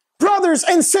 Brothers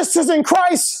and sisters in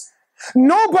Christ,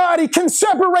 nobody can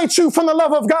separate you from the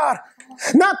love of God.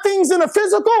 Not things in the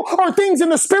physical or things in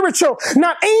the spiritual.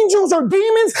 Not angels or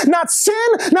demons, not sin,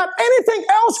 not anything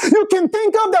else you can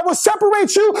think of that will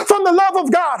separate you from the love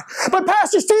of God. But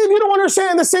Pastor Steve, you don't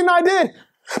understand the sin I did.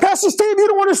 Pastor Steve, you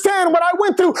don't understand what I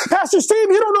went through. Pastor Steve,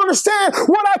 you don't understand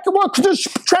what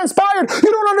just transpired.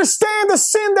 You don't understand the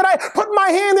sin that I put my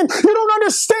hand in. You don't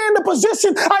understand the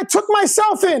position I took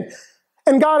myself in.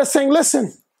 And God is saying,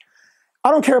 listen, I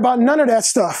don't care about none of that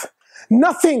stuff.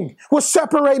 Nothing will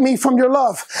separate me from your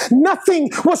love. Nothing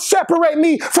will separate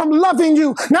me from loving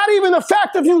you. Not even the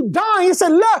fact of you dying. He said,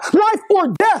 life or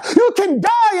death. You can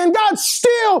die and God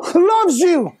still loves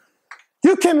you.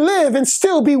 You can live and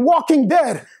still be walking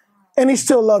dead and he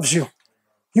still loves you.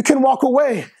 You can walk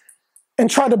away and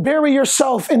try to bury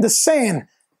yourself in the sand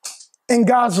and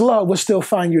God's love will still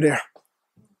find you there.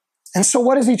 And so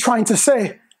what is he trying to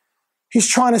say? He's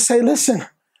trying to say, listen,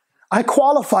 I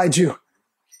qualified you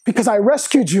because I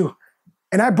rescued you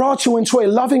and I brought you into a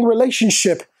loving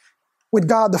relationship with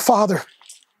God the Father.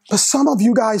 But some of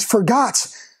you guys forgot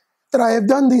that I have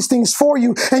done these things for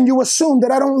you and you assume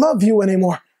that I don't love you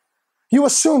anymore. You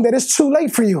assume that it's too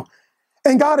late for you.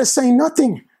 And God is saying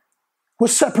nothing will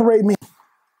separate me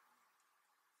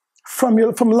from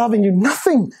loving you.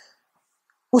 Nothing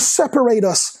will separate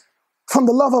us from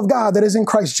the love of God that is in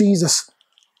Christ Jesus.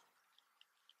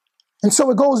 And so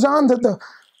it goes on that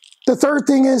the third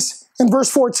thing is, in verse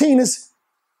 14, is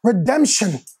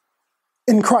redemption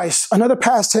in Christ. Another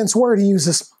past tense word he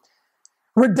uses.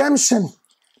 Redemption.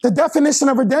 The definition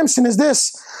of redemption is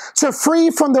this: to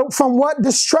free from what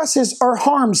distresses or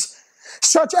harms,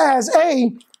 such as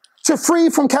A, to free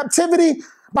from captivity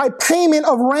by payment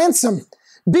of ransom.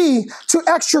 B, to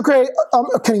extricate, I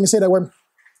can't even say that word,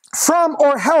 from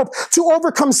or help to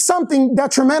overcome something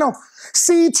detrimental.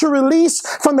 C, to release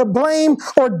from the blame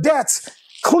or debts.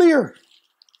 Clear.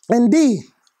 And D,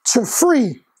 to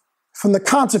free from the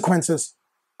consequences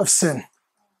of sin.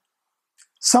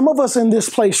 Some of us in this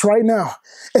place right now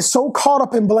is so caught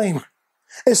up in blame,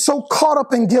 is so caught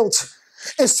up in guilt,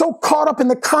 is so caught up in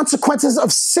the consequences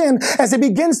of sin as it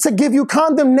begins to give you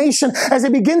condemnation, as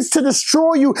it begins to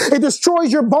destroy you. It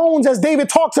destroys your bones, as David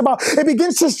talks about. It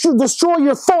begins to destroy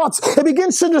your thoughts. It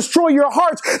begins to destroy your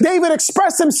heart. David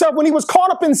expressed himself when he was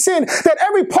caught up in sin that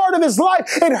every part of his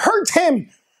life, it hurt him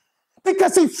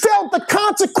because he felt the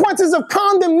consequences of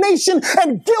condemnation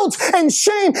and guilt and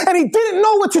shame, and he didn't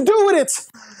know what to do with it.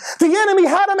 The enemy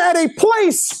had him at a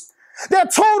place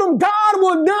that told him God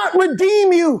will not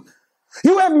redeem you.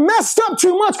 You have messed up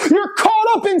too much. You're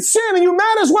caught up in sin and you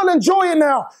might as well enjoy it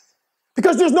now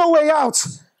because there's no way out.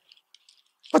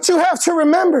 But you have to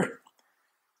remember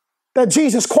that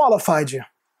Jesus qualified you.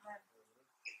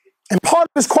 And part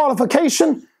of his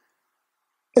qualification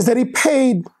is that he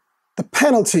paid the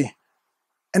penalty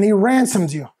and he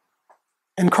ransomed you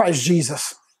in Christ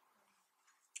Jesus.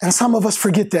 And some of us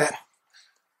forget that.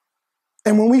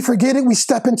 And when we forget it, we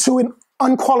step into an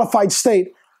unqualified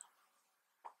state.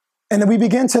 And then we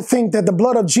begin to think that the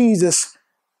blood of Jesus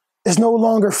is no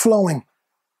longer flowing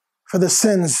for the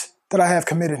sins that I have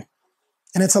committed.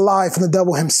 And it's a lie from the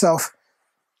devil himself.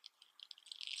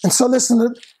 And so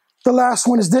listen, the last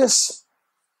one is this.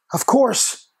 Of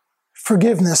course,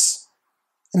 forgiveness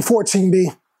in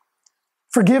 14b.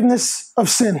 Forgiveness of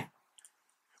sin.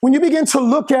 When you begin to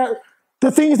look at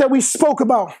the things that we spoke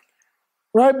about,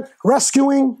 right?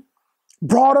 Rescuing,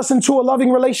 brought us into a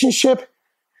loving relationship.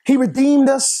 He redeemed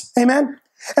us. Amen.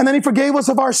 And then he forgave us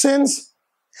of our sins.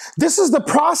 This is the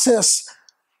process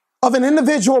of an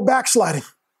individual backsliding.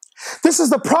 This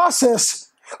is the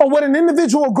process of what an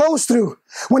individual goes through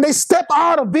when they step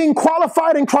out of being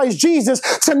qualified in Christ Jesus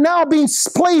to now being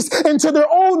placed into their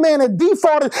old man and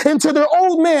defaulted into their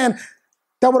old man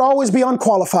that would always be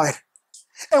unqualified.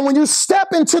 And when you step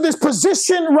into this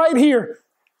position right here,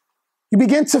 you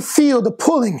begin to feel the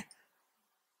pulling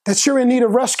that you're in need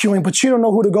of rescuing, but you don't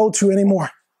know who to go to anymore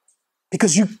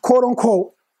because you, quote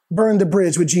unquote, burned the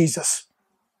bridge with Jesus.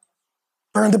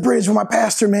 Burned the bridge with my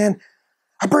pastor, man.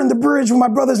 I burned the bridge with my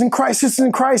brothers in Christ, sisters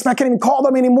in Christ, man. I can't even call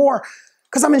them anymore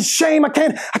because I'm in shame. I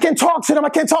can't talk to them. I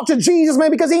can't talk to Jesus, man,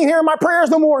 because he ain't hearing my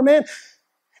prayers no more, man.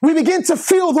 We begin to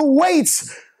feel the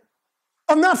weights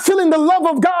of not feeling the love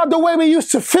of God the way we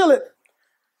used to feel it.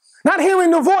 Not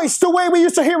hearing the voice the way we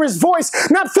used to hear his voice.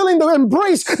 Not feeling the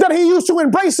embrace that he used to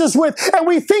embrace us with. And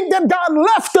we think that God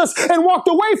left us and walked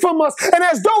away from us. And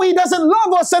as though he doesn't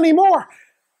love us anymore.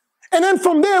 And then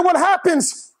from there, what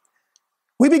happens?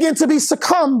 We begin to be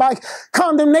succumbed by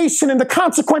condemnation and the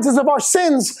consequences of our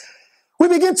sins. We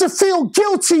begin to feel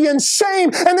guilty and shame.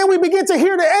 And then we begin to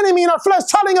hear the enemy in our flesh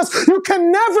telling us, you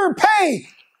can never pay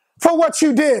for what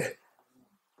you did.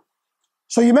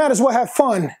 So you might as well have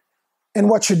fun in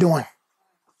what you're doing.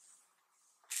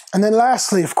 And then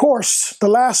lastly, of course, the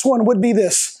last one would be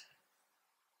this,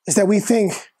 is that we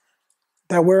think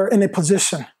that we're in a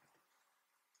position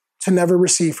to never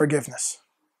receive forgiveness.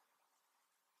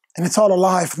 And it's all a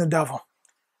lie from the devil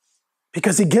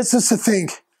because he gets us to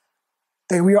think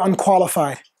that we are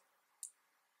unqualified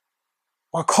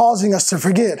while causing us to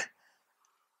forget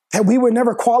that we were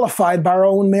never qualified by our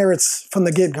own merits from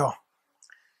the get-go.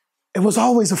 It was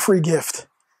always a free gift.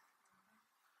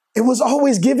 It was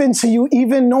always given to you,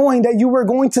 even knowing that you were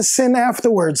going to sin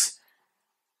afterwards.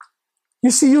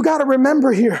 You see, you got to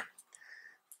remember here,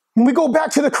 when we go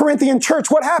back to the Corinthian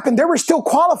church, what happened? They were still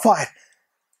qualified,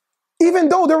 even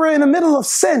though they were in the middle of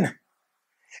sin.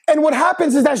 And what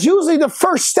happens is that's usually the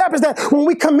first step is that when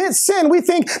we commit sin, we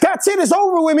think, that's it, it's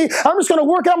over with me. I'm just going to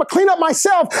work it. I'm going to clean up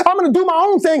myself. I'm going to do my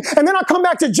own thing. And then I'll come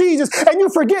back to Jesus. And you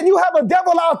forget you have a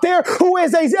devil out there who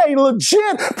is a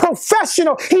legit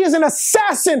professional. He is an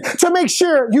assassin to make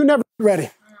sure you never be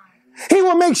ready. He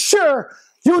will make sure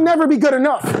you'll never be good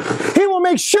enough. He will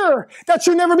make sure that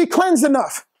you'll never be cleansed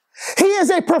enough. He is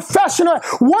a professional.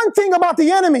 One thing about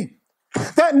the enemy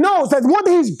that knows that one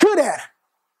thing he's good at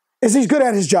is he's good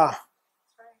at his job.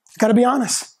 Got to be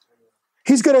honest.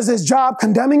 He's good at his job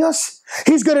condemning us.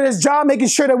 He's good at his job making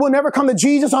sure that we'll never come to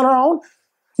Jesus on our own.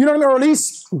 You know what I mean? Or at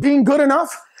least being good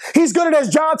enough. He's good at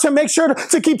his job to make sure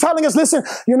to keep telling us, listen,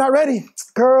 you're not ready.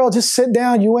 Girl, just sit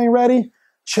down. You ain't ready.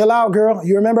 Chill out, girl.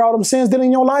 You remember all them sins did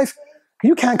in your life?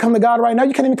 You can't come to God right now.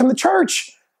 You can't even come to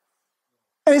church.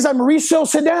 And he's like, Mauricio,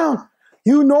 sit down.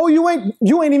 You know you ain't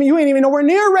even nowhere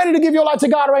near ready to give your life to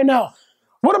God right now.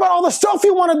 What about all the stuff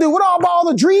you want to do? What about all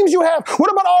the dreams you have?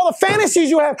 What about all the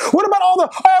fantasies you have? What about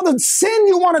all the sin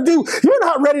you want to do? You're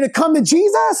not ready to come to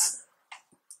Jesus.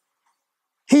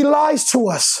 He lies to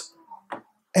us,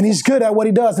 and he's good at what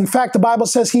he does. In fact, the Bible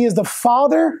says he is the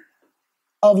father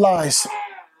of lies.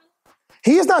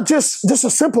 He is not just a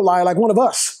simple liar like one of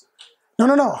us.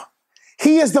 No.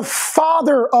 He is the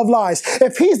father of lies.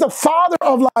 If he's the father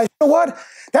of lies, you know what?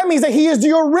 That means that he is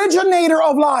the originator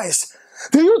of lies.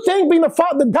 Do you think being the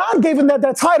father, God gave him that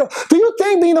title, do you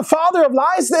think being the father of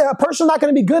lies, that a person's not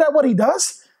going to be good at what he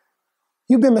does?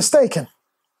 You've been mistaken.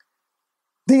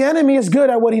 The enemy is good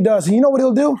at what he does. And you know what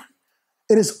he'll do?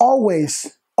 It is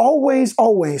always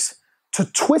to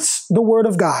twist the word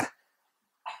of God.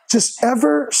 Just a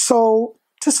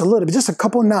little bit, just a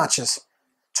couple notches.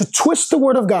 To twist the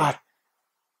word of God.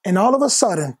 And all of a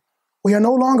sudden, we are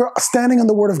no longer standing on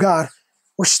the word of God.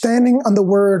 We're standing on the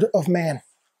word of man.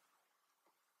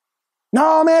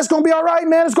 No, man, it's going to be all right,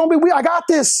 man. It's going to be, I got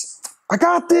this.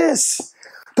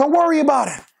 Don't worry about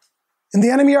it. And the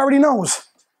enemy already knows.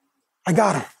 I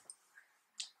got him.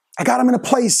 I got him in a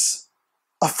place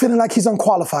of feeling like he's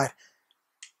unqualified.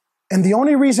 And the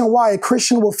only reason why a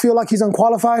Christian will feel like he's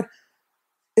unqualified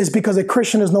is because a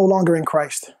Christian is no longer in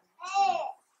Christ.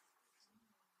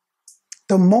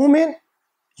 The moment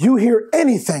you hear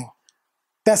anything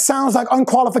that sounds like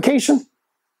unqualification,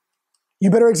 you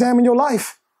better examine your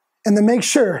life and then make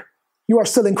sure you are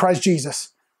still in Christ Jesus.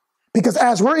 Because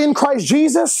as we're in Christ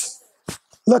Jesus,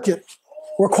 look it,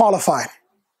 we're qualified.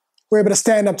 We're able to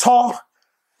stand up tall,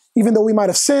 even though we might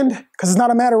have sinned, because it's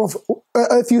not a matter of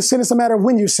if you sin, it's a matter of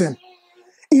when you sin.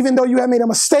 Even though you have made a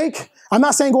mistake, I'm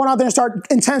not saying going out there and start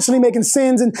intentionally making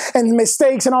sins and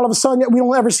mistakes and all of a sudden we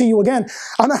don't ever see you again.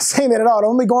 I'm not saying that at all.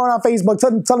 Don't be going on Facebook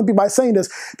telling people by saying this.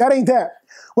 That ain't that.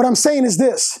 What I'm saying is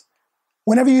this.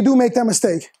 Whenever you do make that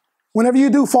mistake, whenever you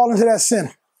do fall into that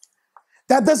sin,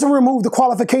 that doesn't remove the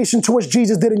qualification to which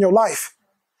Jesus did in your life.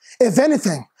 If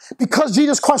anything, because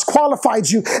Jesus Christ qualified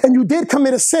you and you did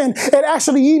commit a sin, it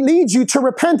actually leads you to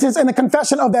repentance and a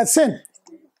confession of that sin.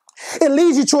 It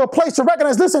leads you to a place to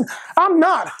recognize, listen, I'm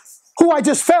not who I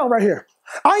just failed right here.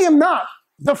 I am not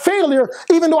the failure,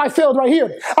 even though I failed right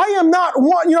here. I am not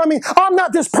one, you know what I mean? I'm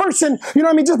not this person, you know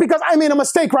what I mean, just because I made a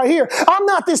mistake right here. I'm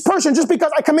not this person just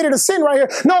because I committed a sin right here.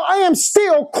 No, I am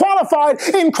still qualified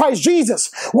in Christ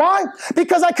Jesus. Why?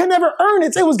 Because I could never earn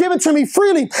it. It was given to me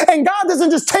freely. And God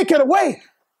doesn't just take it away.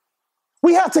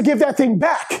 We have to give that thing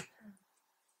back.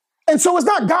 And so it's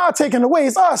not God taking it away,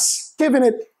 it's us giving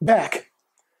it back.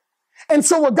 And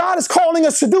so what God is calling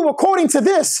us to do, according to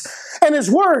this and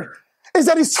his word, is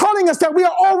that he's telling us that we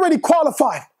are already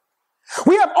qualified.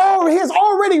 He has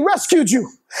already rescued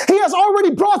you. He has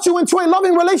already brought you into a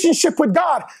loving relationship with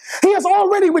God. He has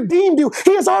already redeemed you.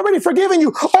 He has already forgiven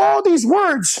you. All these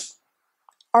words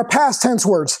are past tense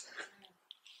words.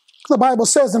 The Bible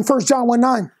says in 1 John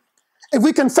 1:9, if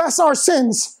we confess our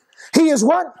sins, he is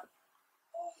what?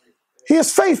 He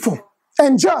is faithful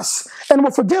and just and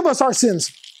will forgive us our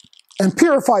sins and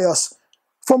purify us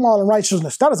from all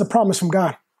unrighteousness. That is a promise from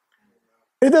God.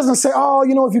 It doesn't say, oh,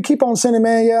 you know, if you keep on sinning,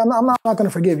 man, yeah, I'm not going to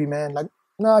forgive you, man. Like,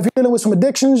 no, if you're dealing with some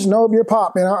addictions, nope, you're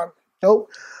pop, man. Nope,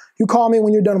 you call me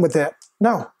when you're done with that.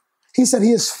 No, he said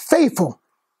he is faithful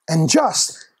and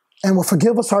just and will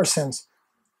forgive us our sins.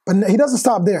 But he doesn't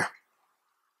stop there.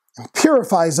 And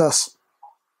purifies us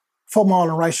from all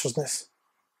unrighteousness.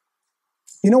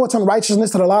 You know what's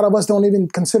unrighteousness that a lot of us don't even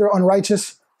consider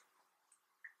unrighteous?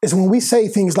 Is when we say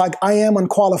things like, I am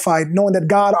unqualified, knowing that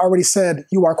God already said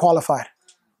you are qualified.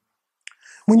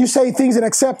 When you say things and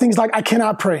accept things like, I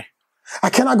cannot pray. I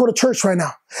cannot go to church right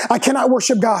now. I cannot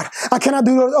worship God. I cannot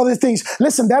do those other things.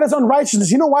 Listen, that is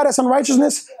unrighteousness. You know why that's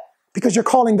unrighteousness? Because you're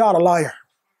calling God a liar.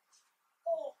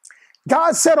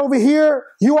 God said over here,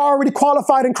 you are already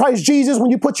qualified in Christ Jesus when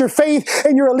you put your faith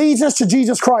and your allegiance to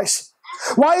Jesus Christ.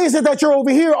 Why is it that you're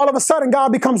over here, all of a sudden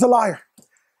God becomes a liar?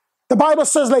 The Bible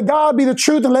says, let God be the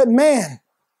truth and let man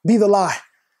be the lie.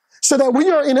 So that when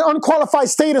you're in an unqualified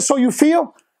state or so you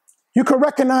feel, you can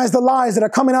recognize the lies that are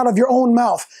coming out of your own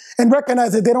mouth and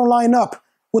recognize that they don't line up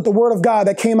with the word of God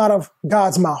that came out of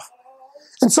God's mouth.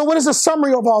 And so what is the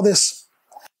summary of all this?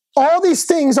 All these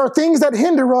things are things that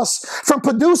hinder us from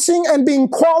producing and being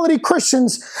quality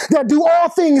Christians that do all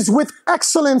things with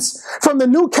excellence from the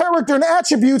new character and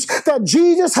attributes that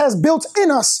Jesus has built in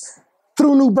us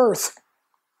through new birth.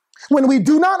 When we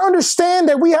do not understand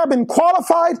that we have been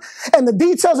qualified and the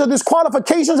details of these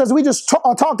qualifications, as we just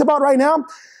talked about right now,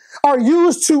 are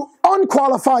used to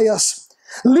unqualify us,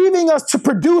 leaving us to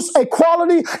produce a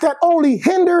quality that only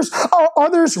hinders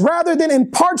others rather than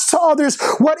imparts to others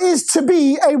what is to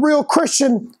be a real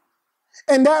Christian,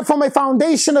 and that from a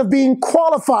foundation of being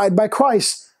qualified by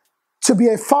Christ to be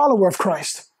a follower of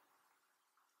Christ.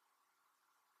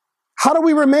 How do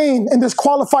we remain in this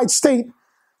qualified state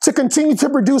to continue to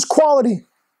produce quality,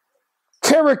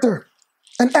 character,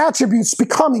 and attributes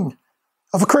becoming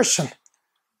of a Christian?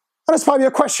 That's probably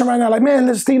a question right now. Like, man,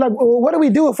 let's see, like, what do we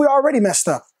do if we're already messed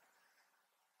up?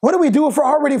 What do we do if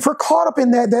we're caught up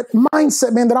in that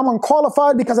mindset, man, that I'm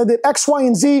unqualified because I did X, Y,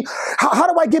 and Z?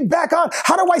 How do I get back on?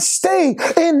 How do I stay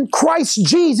in Christ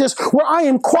Jesus where I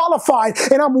am qualified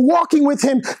and I'm walking with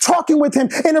him, talking with him,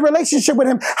 in a relationship with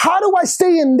him? How do I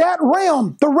stay in that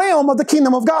realm, the realm of the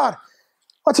kingdom of God?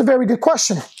 That's a very good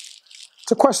question.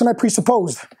 It's a question I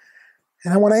presupposed,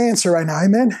 and I want to answer right now.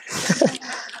 Amen.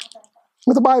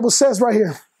 What the Bible says right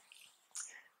here.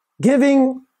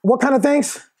 Giving what kind of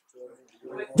thanks?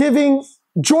 Giving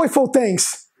joyful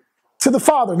thanks to the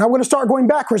Father. Now we're going to start going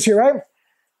backwards here, right?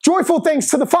 Joyful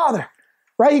thanks to the Father,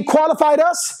 right? He qualified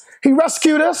us. He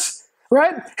rescued us,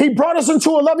 right? He brought us into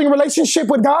a loving relationship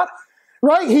with God,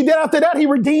 right? He did after that. He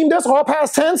redeemed us, all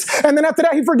past tense. And then after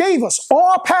that, he forgave us,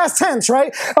 all past tense,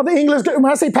 right? Of the English,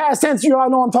 when I say past tense, you all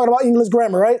know I'm talking about English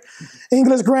grammar, right?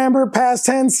 English grammar, past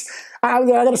tense. I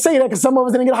got to say that because some of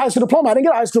us didn't get a high school diploma. I didn't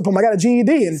get a high school diploma. I got a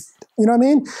GED. And you know what I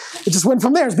mean? It just went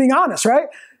from there. It's being honest, right?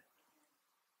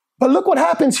 But look what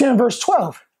happens here in verse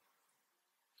 12.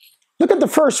 Look at the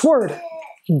first word,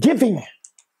 giving.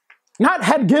 Not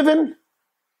had given,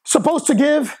 supposed to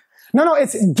give. No,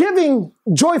 it's giving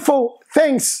joyful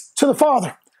thanks to the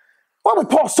Father. Why would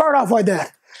Paul start off like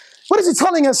that? What is he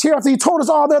telling us here after he told us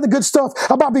all the other good stuff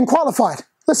about being qualified?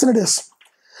 Listen to this.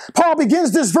 Paul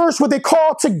begins this verse with a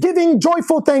call to giving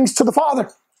joyful thanks to the Father,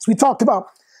 as we talked about.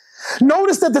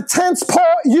 Notice that the tense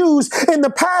Paul used in the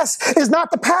past is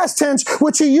not the past tense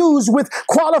which he used with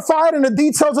qualified and the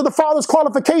details of the Father's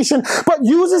qualification, but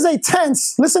uses a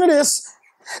tense, listen to this,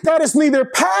 that is neither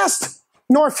past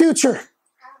nor future.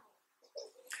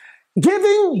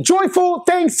 Giving joyful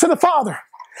thanks to the Father.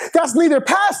 That's neither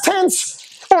past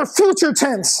tense or future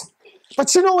tense.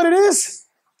 But you know what it is?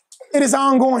 It is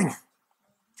ongoing.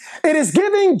 It is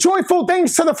giving joyful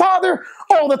thanks to the Father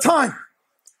all the time.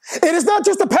 It is not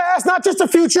just the past, not just the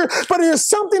future, but it is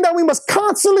something that we must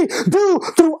constantly do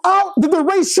throughout the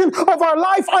duration of our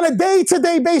life on a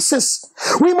day-to-day basis.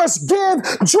 We must give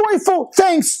joyful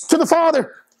thanks to the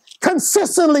Father,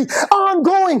 consistently,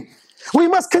 ongoing. We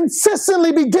must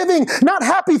consistently be giving, not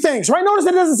happy things, right? Notice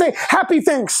it doesn't say happy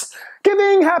thanks.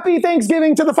 Giving happy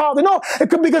thanksgiving to the Father. No, it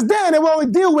could, because then it will only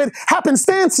deal with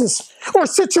happenstances or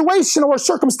situational or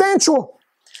circumstantial.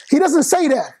 He doesn't say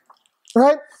that,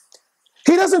 right?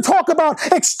 He doesn't talk about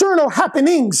external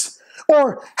happenings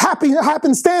or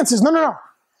happenstances. No.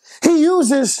 He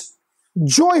uses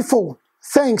joyful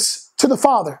thanks to the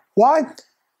Father. Why?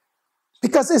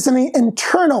 Because it's an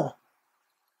internal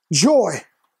joy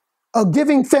of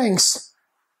giving thanks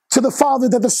to the Father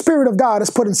that the Spirit of God has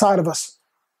put inside of us.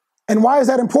 And why is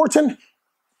that important?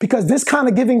 Because this kind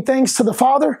of giving thanks to the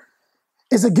Father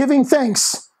is a giving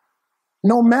thanks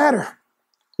no matter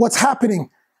what's happening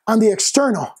on the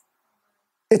external.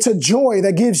 It's a joy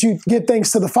that give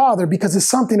thanks to the Father because it's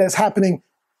something that's happening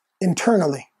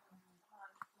internally.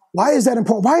 Why is that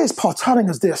important? Why is Paul telling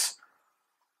us this?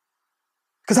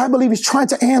 Because I believe he's trying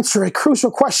to answer a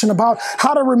crucial question about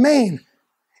how to remain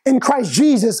in Christ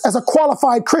Jesus as a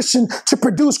qualified Christian to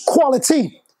produce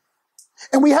quality.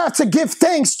 And we have to give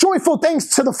thanks, joyful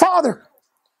thanks to the Father.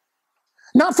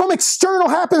 Not from external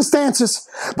happenstances,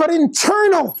 but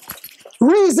internal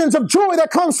reasons of joy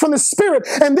that comes from the Spirit.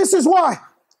 And this is why.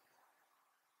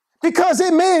 Because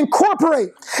it may incorporate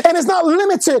and is not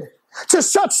limited to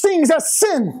such things as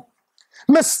sin,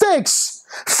 mistakes,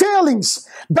 failings,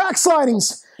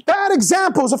 backslidings, bad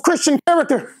examples of Christian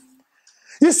character.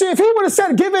 You see, if he would have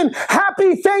said giving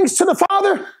happy thanks to the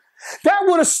Father, that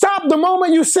would have stopped the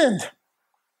moment you sinned.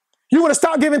 You would have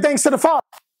stopped giving thanks to the Father.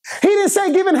 He didn't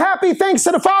say giving happy thanks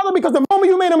to the Father because the moment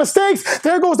you made a mistake,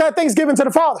 there goes that thanksgiving to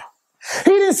the Father.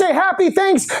 He didn't say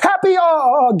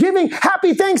giving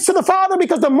happy thanks to the Father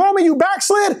because the moment you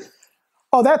backslid,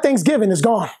 that thanksgiving is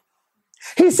gone.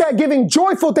 He said giving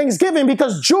joyful thanksgiving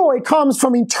because joy comes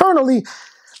from internally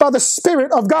by the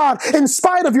Spirit of God. In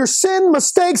spite of your sin,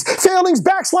 mistakes, failings,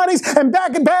 backslidings, and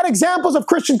bad examples of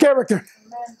Christian character.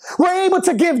 We're able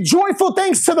to give joyful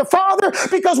thanks to the Father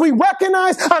because we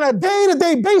recognize on a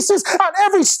day-to-day basis, on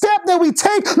every step that we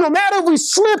take, no matter if we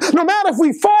slip, no matter if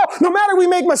we fall, no matter if we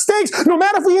make mistakes, no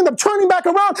matter if we end up turning back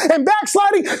around and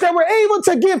backsliding, that we're able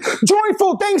to give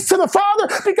joyful thanks to the Father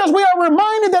because we are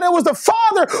reminded that it was the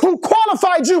Father who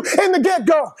qualified you in the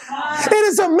get-go. It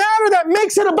is a matter that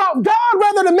makes it about God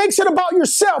rather than makes it about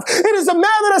yourself. It is a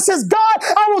matter that says, God,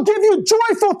 I will give you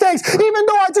joyful thanks, even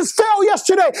though I just fell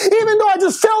yesterday, even though I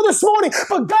just fell this morning.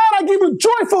 But God, I give you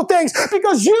joyful thanks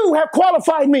because you have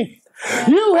qualified me.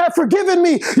 You have forgiven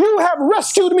me. You have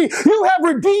rescued me. You have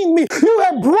redeemed me. You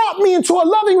have brought me into a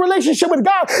loving relationship with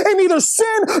God. And neither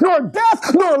sin, nor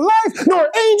death, nor life, nor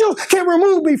angels can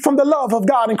remove me from the love of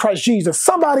God in Christ Jesus.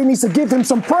 Somebody needs to give him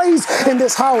some praise in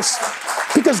this house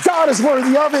because God is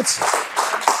worthy of it.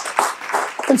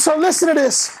 And so listen to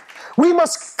this. We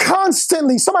must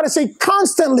constantly, somebody say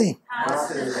constantly,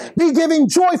 be giving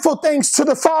joyful thanks to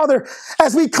the Father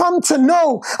as we come to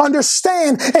know,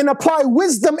 understand, and apply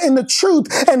wisdom in the truth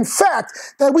and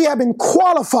fact that we have been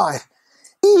qualified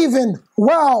even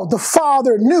while the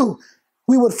Father knew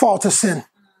we would fall to sin.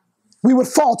 We would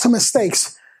fall to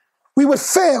mistakes. We would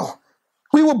fail.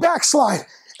 We will backslide.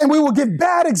 And we will give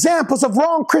bad examples of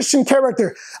wrong Christian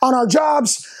character on our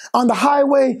jobs, on the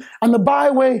highway, on the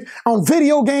byway, on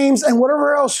video games, and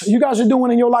whatever else you guys are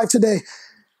doing in your life today.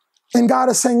 And God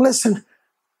is saying, listen,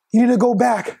 you need to go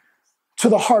back to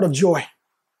the heart of joy.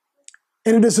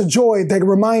 And it is a joy that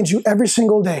reminds you every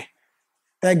single day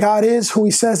that God is who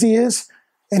he says he is,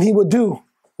 and he will do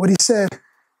what he said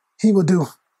he will do.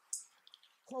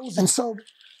 And so,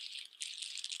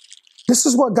 this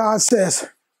is what God says.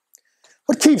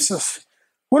 What keeps us?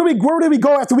 Where do we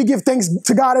go after we give thanks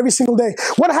to God every single day?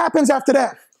 What happens after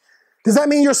that? Does that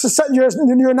mean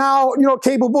you're now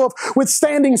capable of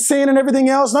withstanding sin and everything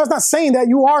else? No, it's not saying that.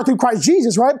 You are through Christ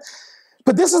Jesus, right?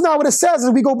 But this is not what it says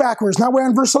as we go backwards. Now we're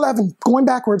in verse 11, going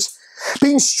backwards.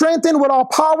 Being strengthened with all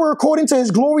power according to his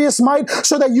glorious might,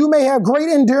 so that you may have great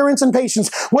endurance and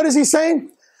patience. What is he saying?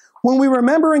 When we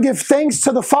remember and give thanks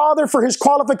to the Father for his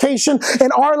qualification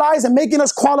in our lives and making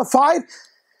us qualified,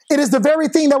 it is the very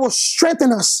thing that will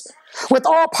strengthen us with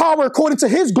all power according to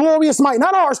his glorious might,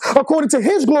 not ours, according to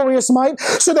his glorious might,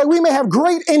 so that we may have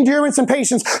great endurance and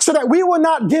patience, so that we will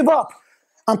not give up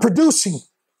on producing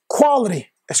quality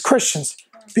as Christians,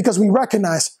 because we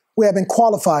recognize we have been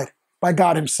qualified by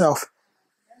God himself.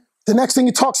 The next thing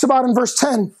he talks about in verse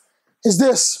 10 is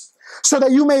this: so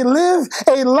that you may live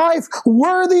a life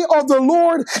worthy of the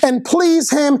Lord and please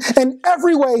him in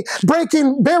every way,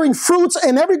 bearing fruits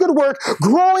in every good work,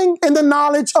 growing in the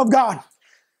knowledge of God.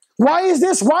 Why is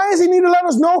this? Why does he need to let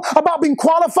us know about being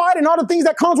qualified and all the things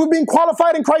that comes with being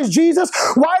qualified in Christ Jesus?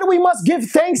 Why do we must give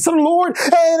thanks to the Lord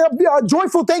and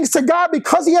joyful thanks to God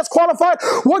because he has qualified?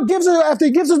 What gives us, after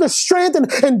he gives us the strength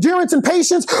and endurance and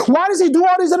patience, why does he do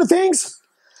all these other things?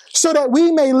 So that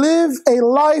we may live a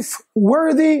life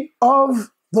worthy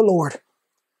of the Lord,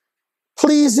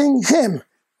 pleasing him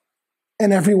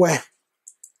in every way.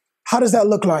 How does that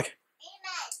look like?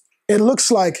 It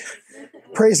looks like,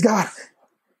 praise God,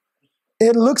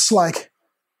 it looks like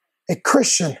a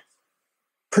Christian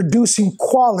producing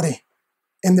quality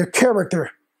in their character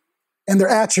and their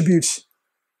attributes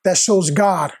that shows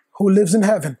God who lives in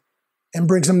heaven and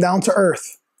brings them down to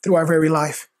earth through our very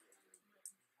life.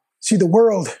 See, the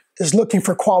world is looking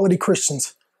for quality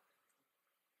Christians.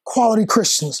 Quality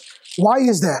Christians. Why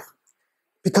is that?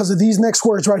 Because of these next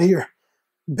words right here.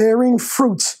 Bearing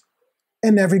fruits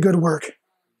in every good work.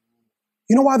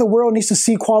 You know why the world needs to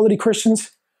see quality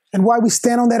Christians? And why we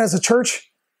stand on that as a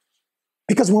church?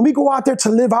 Because when we go out there to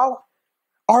live out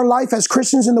our life as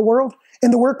Christians in the world,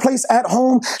 in the workplace, at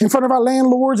home, in front of our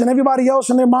landlords and everybody else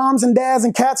and their moms and dads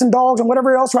and cats and dogs and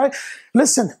whatever else, right?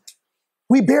 Listen,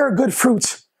 we bear good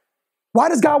fruits. Why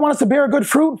does God want us to bear good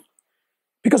fruit?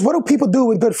 Because what do people do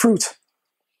with good fruit?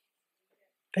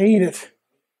 They eat it.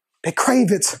 They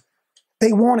crave it.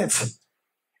 They want it.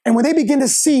 And when they begin to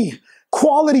see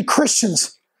quality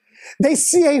Christians, they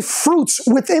see a fruit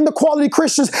within the quality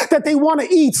Christians that they want to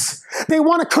eat. They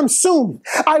want to consume.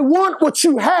 I want what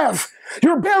you have.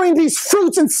 You're bearing these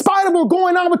fruits in spite of what's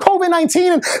going on with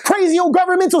COVID-19 and crazy old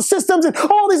governmental systems and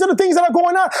all these other things that are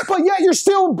going on. But yet you're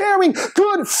still bearing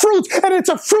good fruit. And it's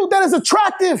a fruit that is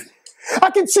attractive.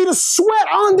 I can see the sweat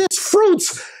on this fruit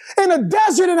in a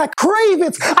desert and I crave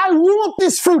it. I want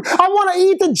this fruit. I want to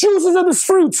eat the juices of this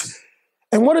fruit.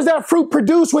 And what does that fruit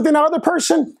produce within that other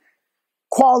person?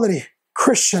 Quality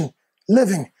Christian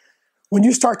living. When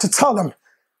you start to tell them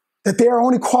that they are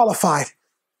only qualified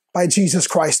by Jesus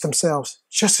Christ themselves,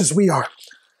 just as we are.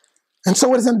 And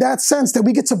so it is in that sense that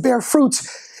we get to bear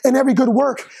fruits in every good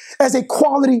work as a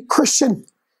quality Christian.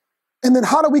 And then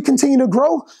how do we continue to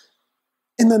grow?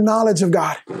 In the knowledge of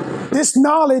God. This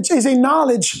knowledge is a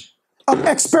knowledge of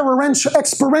experiential.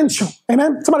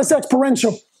 Amen? Somebody say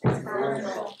experiential.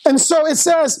 And so it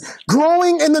says,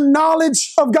 growing in the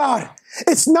knowledge of God.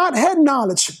 It's not head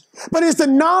knowledge, but it's the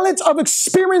knowledge of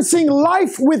experiencing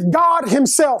life with God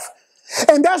himself.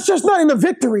 And that's just not in the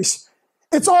victories.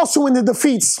 It's also in the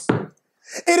defeats.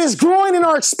 It is growing in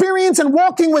our experience and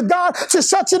walking with God to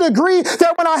such a degree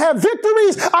that when I have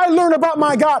victories, I learn about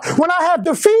my God. When I have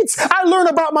defeats, I learn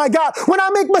about my God. When I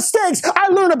make mistakes, I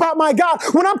learn about my God.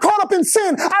 When I'm caught up in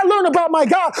sin, I learn about my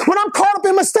God. When I'm caught up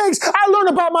in mistakes, I learn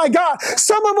about my God.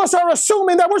 Some of us are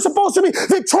assuming that we're supposed to be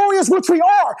victorious, which we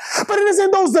are. But it is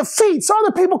in those defeats.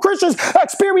 Other people, Christians,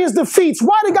 experience defeats.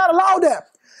 Why did God allow that?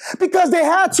 Because they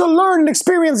had to learn and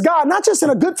experience God, not just in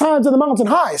the good times and the mountain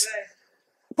highs.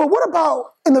 But what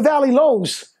about in the valley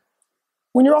lows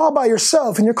when you're all by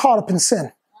yourself and you're caught up in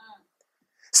sin?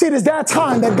 See, it is that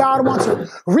time that God wants to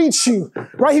reach you,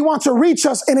 right? He wants to reach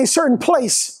us in a certain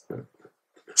place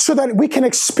so that we can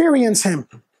experience him.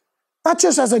 Not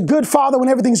just as a good father when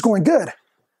everything's going good,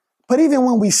 but even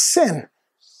when we sin,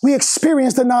 we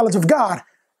experience the knowledge of God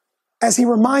as he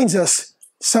reminds us,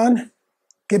 son,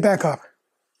 get back up.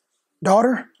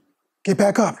 Daughter, get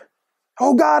back up.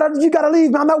 Oh, God, you got to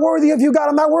leave me. I'm not worthy of you, God.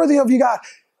 I'm not worthy of you, God.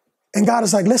 And God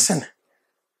is like, listen,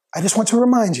 I just want to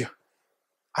remind you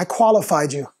I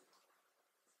qualified you,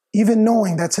 even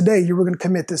knowing that today you were going to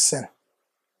commit this sin.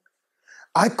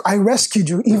 I rescued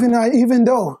you, even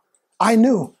though I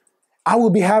knew I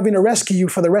would be having to rescue you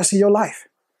for the rest of your life.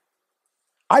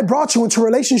 I brought you into a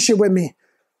relationship with me,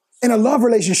 in a love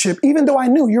relationship, even though I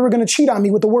knew you were going to cheat on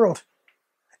me with the world.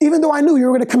 Even though I knew you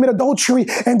were going to commit adultery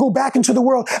and go back into the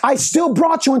world, I still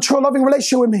brought you into a loving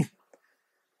relationship with me.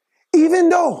 Even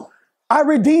though I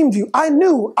redeemed you, I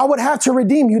knew I would have to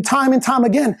redeem you time and time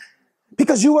again,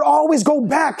 because you would always go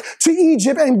back to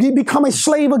Egypt and become a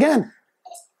slave again.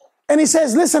 And he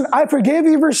says, listen, I forgave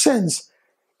you your sins,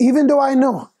 even though I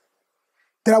know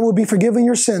that I will be forgiving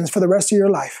your sins for the rest of your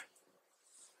life.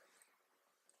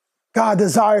 God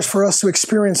desires for us to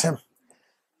experience him.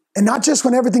 And not just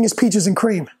when everything is peaches and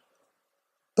cream,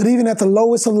 but even at the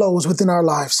lowest of lows within our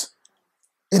lives.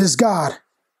 It is God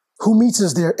who meets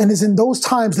us there. And it's in those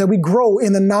times that we grow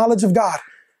in the knowledge of God.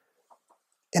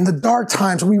 In the dark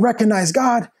times, we recognize,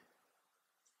 God,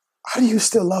 how do you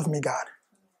still love me, God?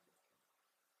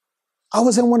 I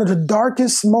was in one of the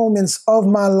darkest moments of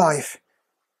my life.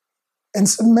 And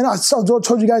I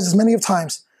told you guys this many of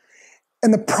times.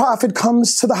 And the prophet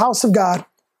comes to the house of God.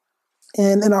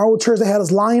 And in our old church, they had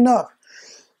us lined up.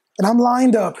 And I'm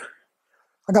lined up.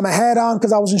 I got my hat on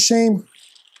because I was in shame.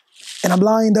 And I'm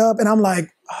lined up. And I'm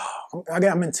like, oh,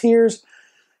 I'm in tears.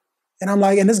 And I'm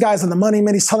like, and this guy's on the money,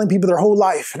 man. He's telling people their whole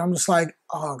life. And I'm just like,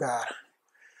 oh, God.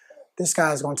 This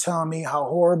guy's going to tell me how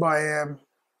horrible I am,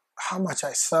 how much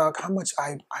I suck, how much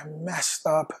I messed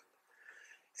up,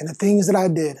 and the things that I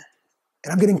did.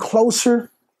 And I'm getting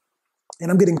closer. And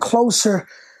I'm getting closer.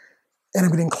 And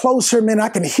I'm getting closer, man. I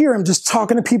can hear him just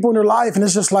talking to people in their life. And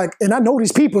it's just like, and I know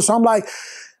these people. So I'm like,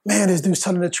 man, this dude's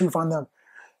telling the truth on them.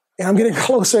 And I'm getting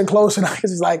closer and closer. And it's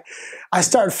just like, I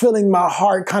start feeling my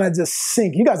heart kind of just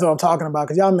sink. You guys know what I'm talking about,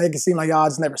 because y'all make it seem like y'all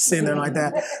just never sinned or like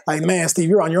that. Like, man, Steve,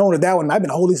 you're on your own with that one. I've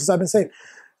been holy since I've been saved.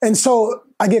 And so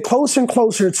I get closer and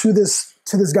closer to this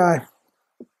guy.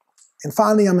 And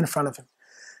finally, I'm in front of him.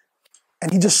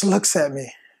 And he just looks at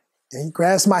me. And he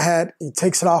grabs my hat. He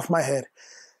takes it off my head.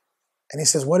 And he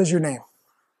says, what is your name?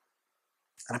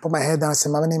 And I put my head down and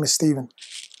said, my name is Stephen.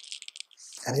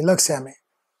 And he looks at me.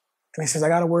 And he says, I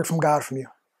got a word from God from you.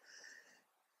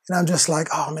 And I'm just like,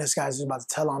 oh, man, this guy's just about to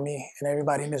tell on me. And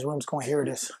everybody in this room is going to hear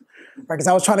this. Right? Because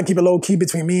I was trying to keep it low key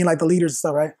between me and like the leaders and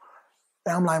stuff, right?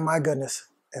 And I'm like, my goodness.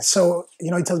 And so, he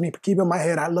tells me to keep it in my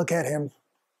head. I look at him.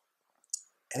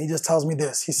 And he just tells me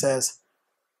this. He says,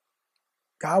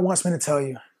 God wants me to tell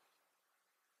you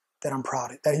that I'm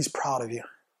proud, that he's proud of you.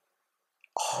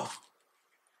 Oh.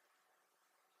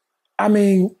 I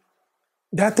mean,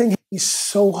 that thing hit me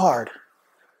so hard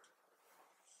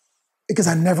because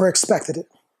I never expected it.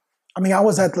 I mean, I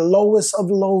was at the lowest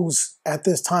of lows at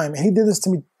this time. And he did this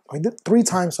to me, he did 3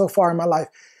 times so far in my life.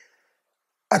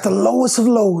 At the lowest of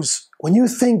lows, when you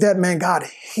think that, man, God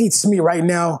hates me right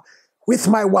now with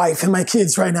my wife and my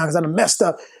kids right now because I'm messed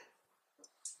up.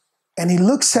 And he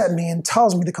looks at me and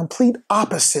tells me the complete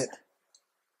opposite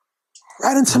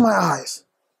right into my eyes.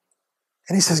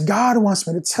 And he says, God wants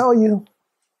me to tell you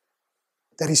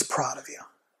that he's proud of you.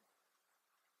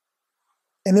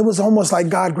 And it was almost like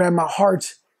God grabbed my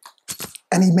heart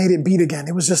and he made it beat again.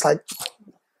 It was just like,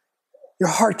 your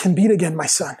heart can beat again, my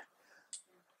son.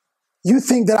 You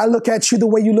think that I look at you the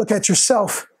way you look at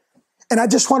yourself. And I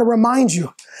just want to remind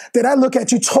you that I look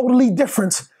at you totally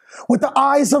different, with the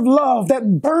eyes of love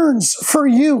that burns for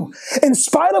you in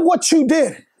spite of what you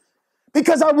did.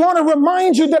 Because I want to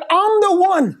remind you that I'm the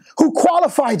one who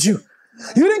qualified you.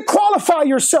 You didn't qualify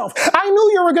yourself. I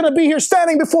knew you were going to be here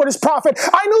standing before this prophet.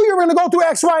 I knew you were going to go through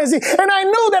X, Y, and Z. And I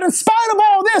knew that in spite of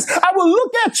all this, I will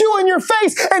look at you in your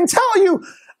face and tell you,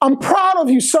 I'm proud of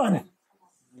you, son.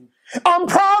 I'm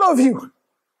proud of you.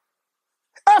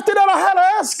 After that, I had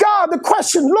to ask God the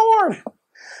question, Lord,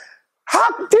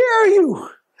 how dare you?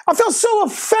 I felt so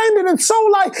offended and so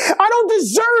like, I don't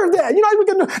deserve that. We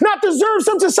can not deserve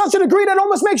something to such a degree that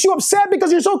almost makes you upset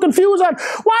because you're so confused on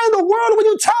why in the world would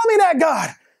you tell me that, God?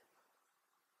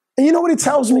 And you know what he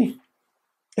tells me?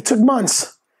 It took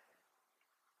months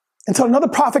until another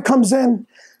prophet comes in.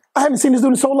 I haven't seen this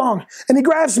dude in so long. And he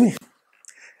grabs me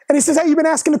and he says, hey, you've been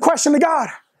asking the question to God.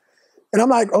 And I'm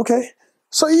like, okay.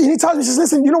 So he tells me, he says,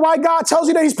 listen, you know why God tells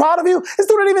you that he's proud of you? This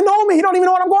dude doesn't even know me. He don't even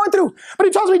know what I'm going through. But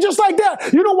he tells me just like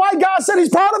that. You know why God said he's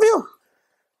proud of you?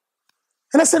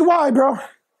 And I said, why, bro?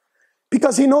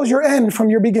 Because he knows your end from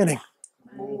your beginning.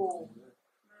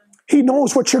 He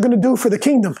knows what you're going to do for the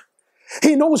kingdom.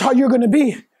 He knows how you're going to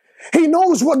be. He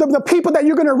knows what the people that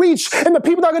you're going to reach and the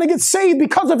people that are going to get saved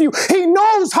because of you. He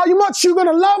knows how much you're going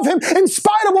to love him in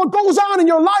spite of what goes on in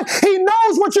your life. He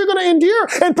knows what you're going to endure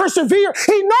and persevere.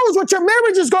 He knows what your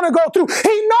marriage is going to go through.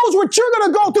 He knows what you're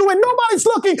going to go through when nobody's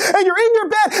looking and you're in your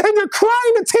bed and you're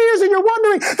crying to tears and you're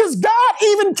wondering, does God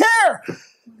even care?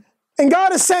 And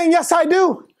God is saying, yes, I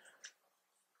do.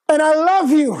 And I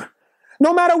love you.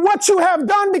 No matter what you have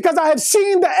done, because I have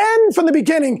seen the end from the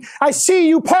beginning. I see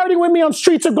you partying with me on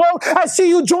streets of gold. I see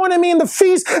you joining me in the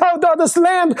feast of this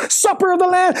Lamb, supper of the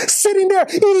Lamb, sitting there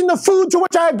eating the food to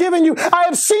which I have given you. I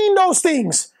have seen those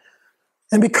things.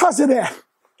 And because of that,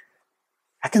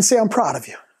 I can say I'm proud of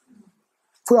you.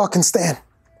 If we all can stand.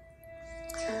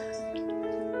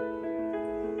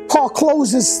 Paul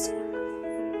closes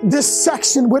this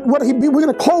section with we're going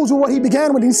to close with what he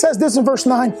began with. He says this in verse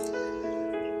 9.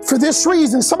 For this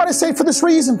reason, somebody say, for this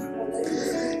reason.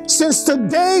 Since the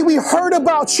day we heard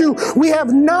about you, we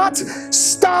have not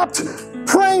stopped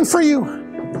praying for you.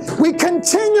 We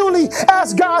continually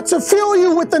ask God to fill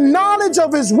you with the knowledge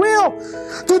of his will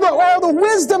through all the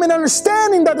wisdom and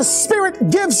understanding that the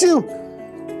Spirit gives you.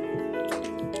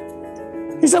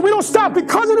 He said, we don't stop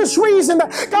because of this reason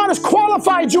that God has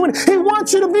qualified you and he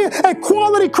wants you to be a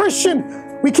quality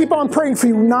Christian. We keep on praying for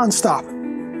you nonstop.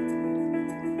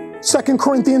 2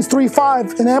 Corinthians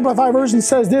 3:5 in Amplified Version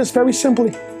says this very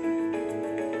simply.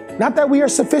 Not that we are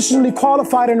sufficiently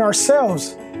qualified in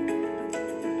ourselves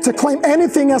to claim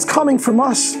anything as coming from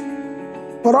us,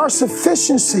 but our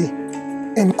sufficiency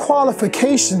and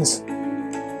qualifications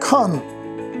come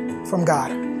from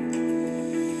God.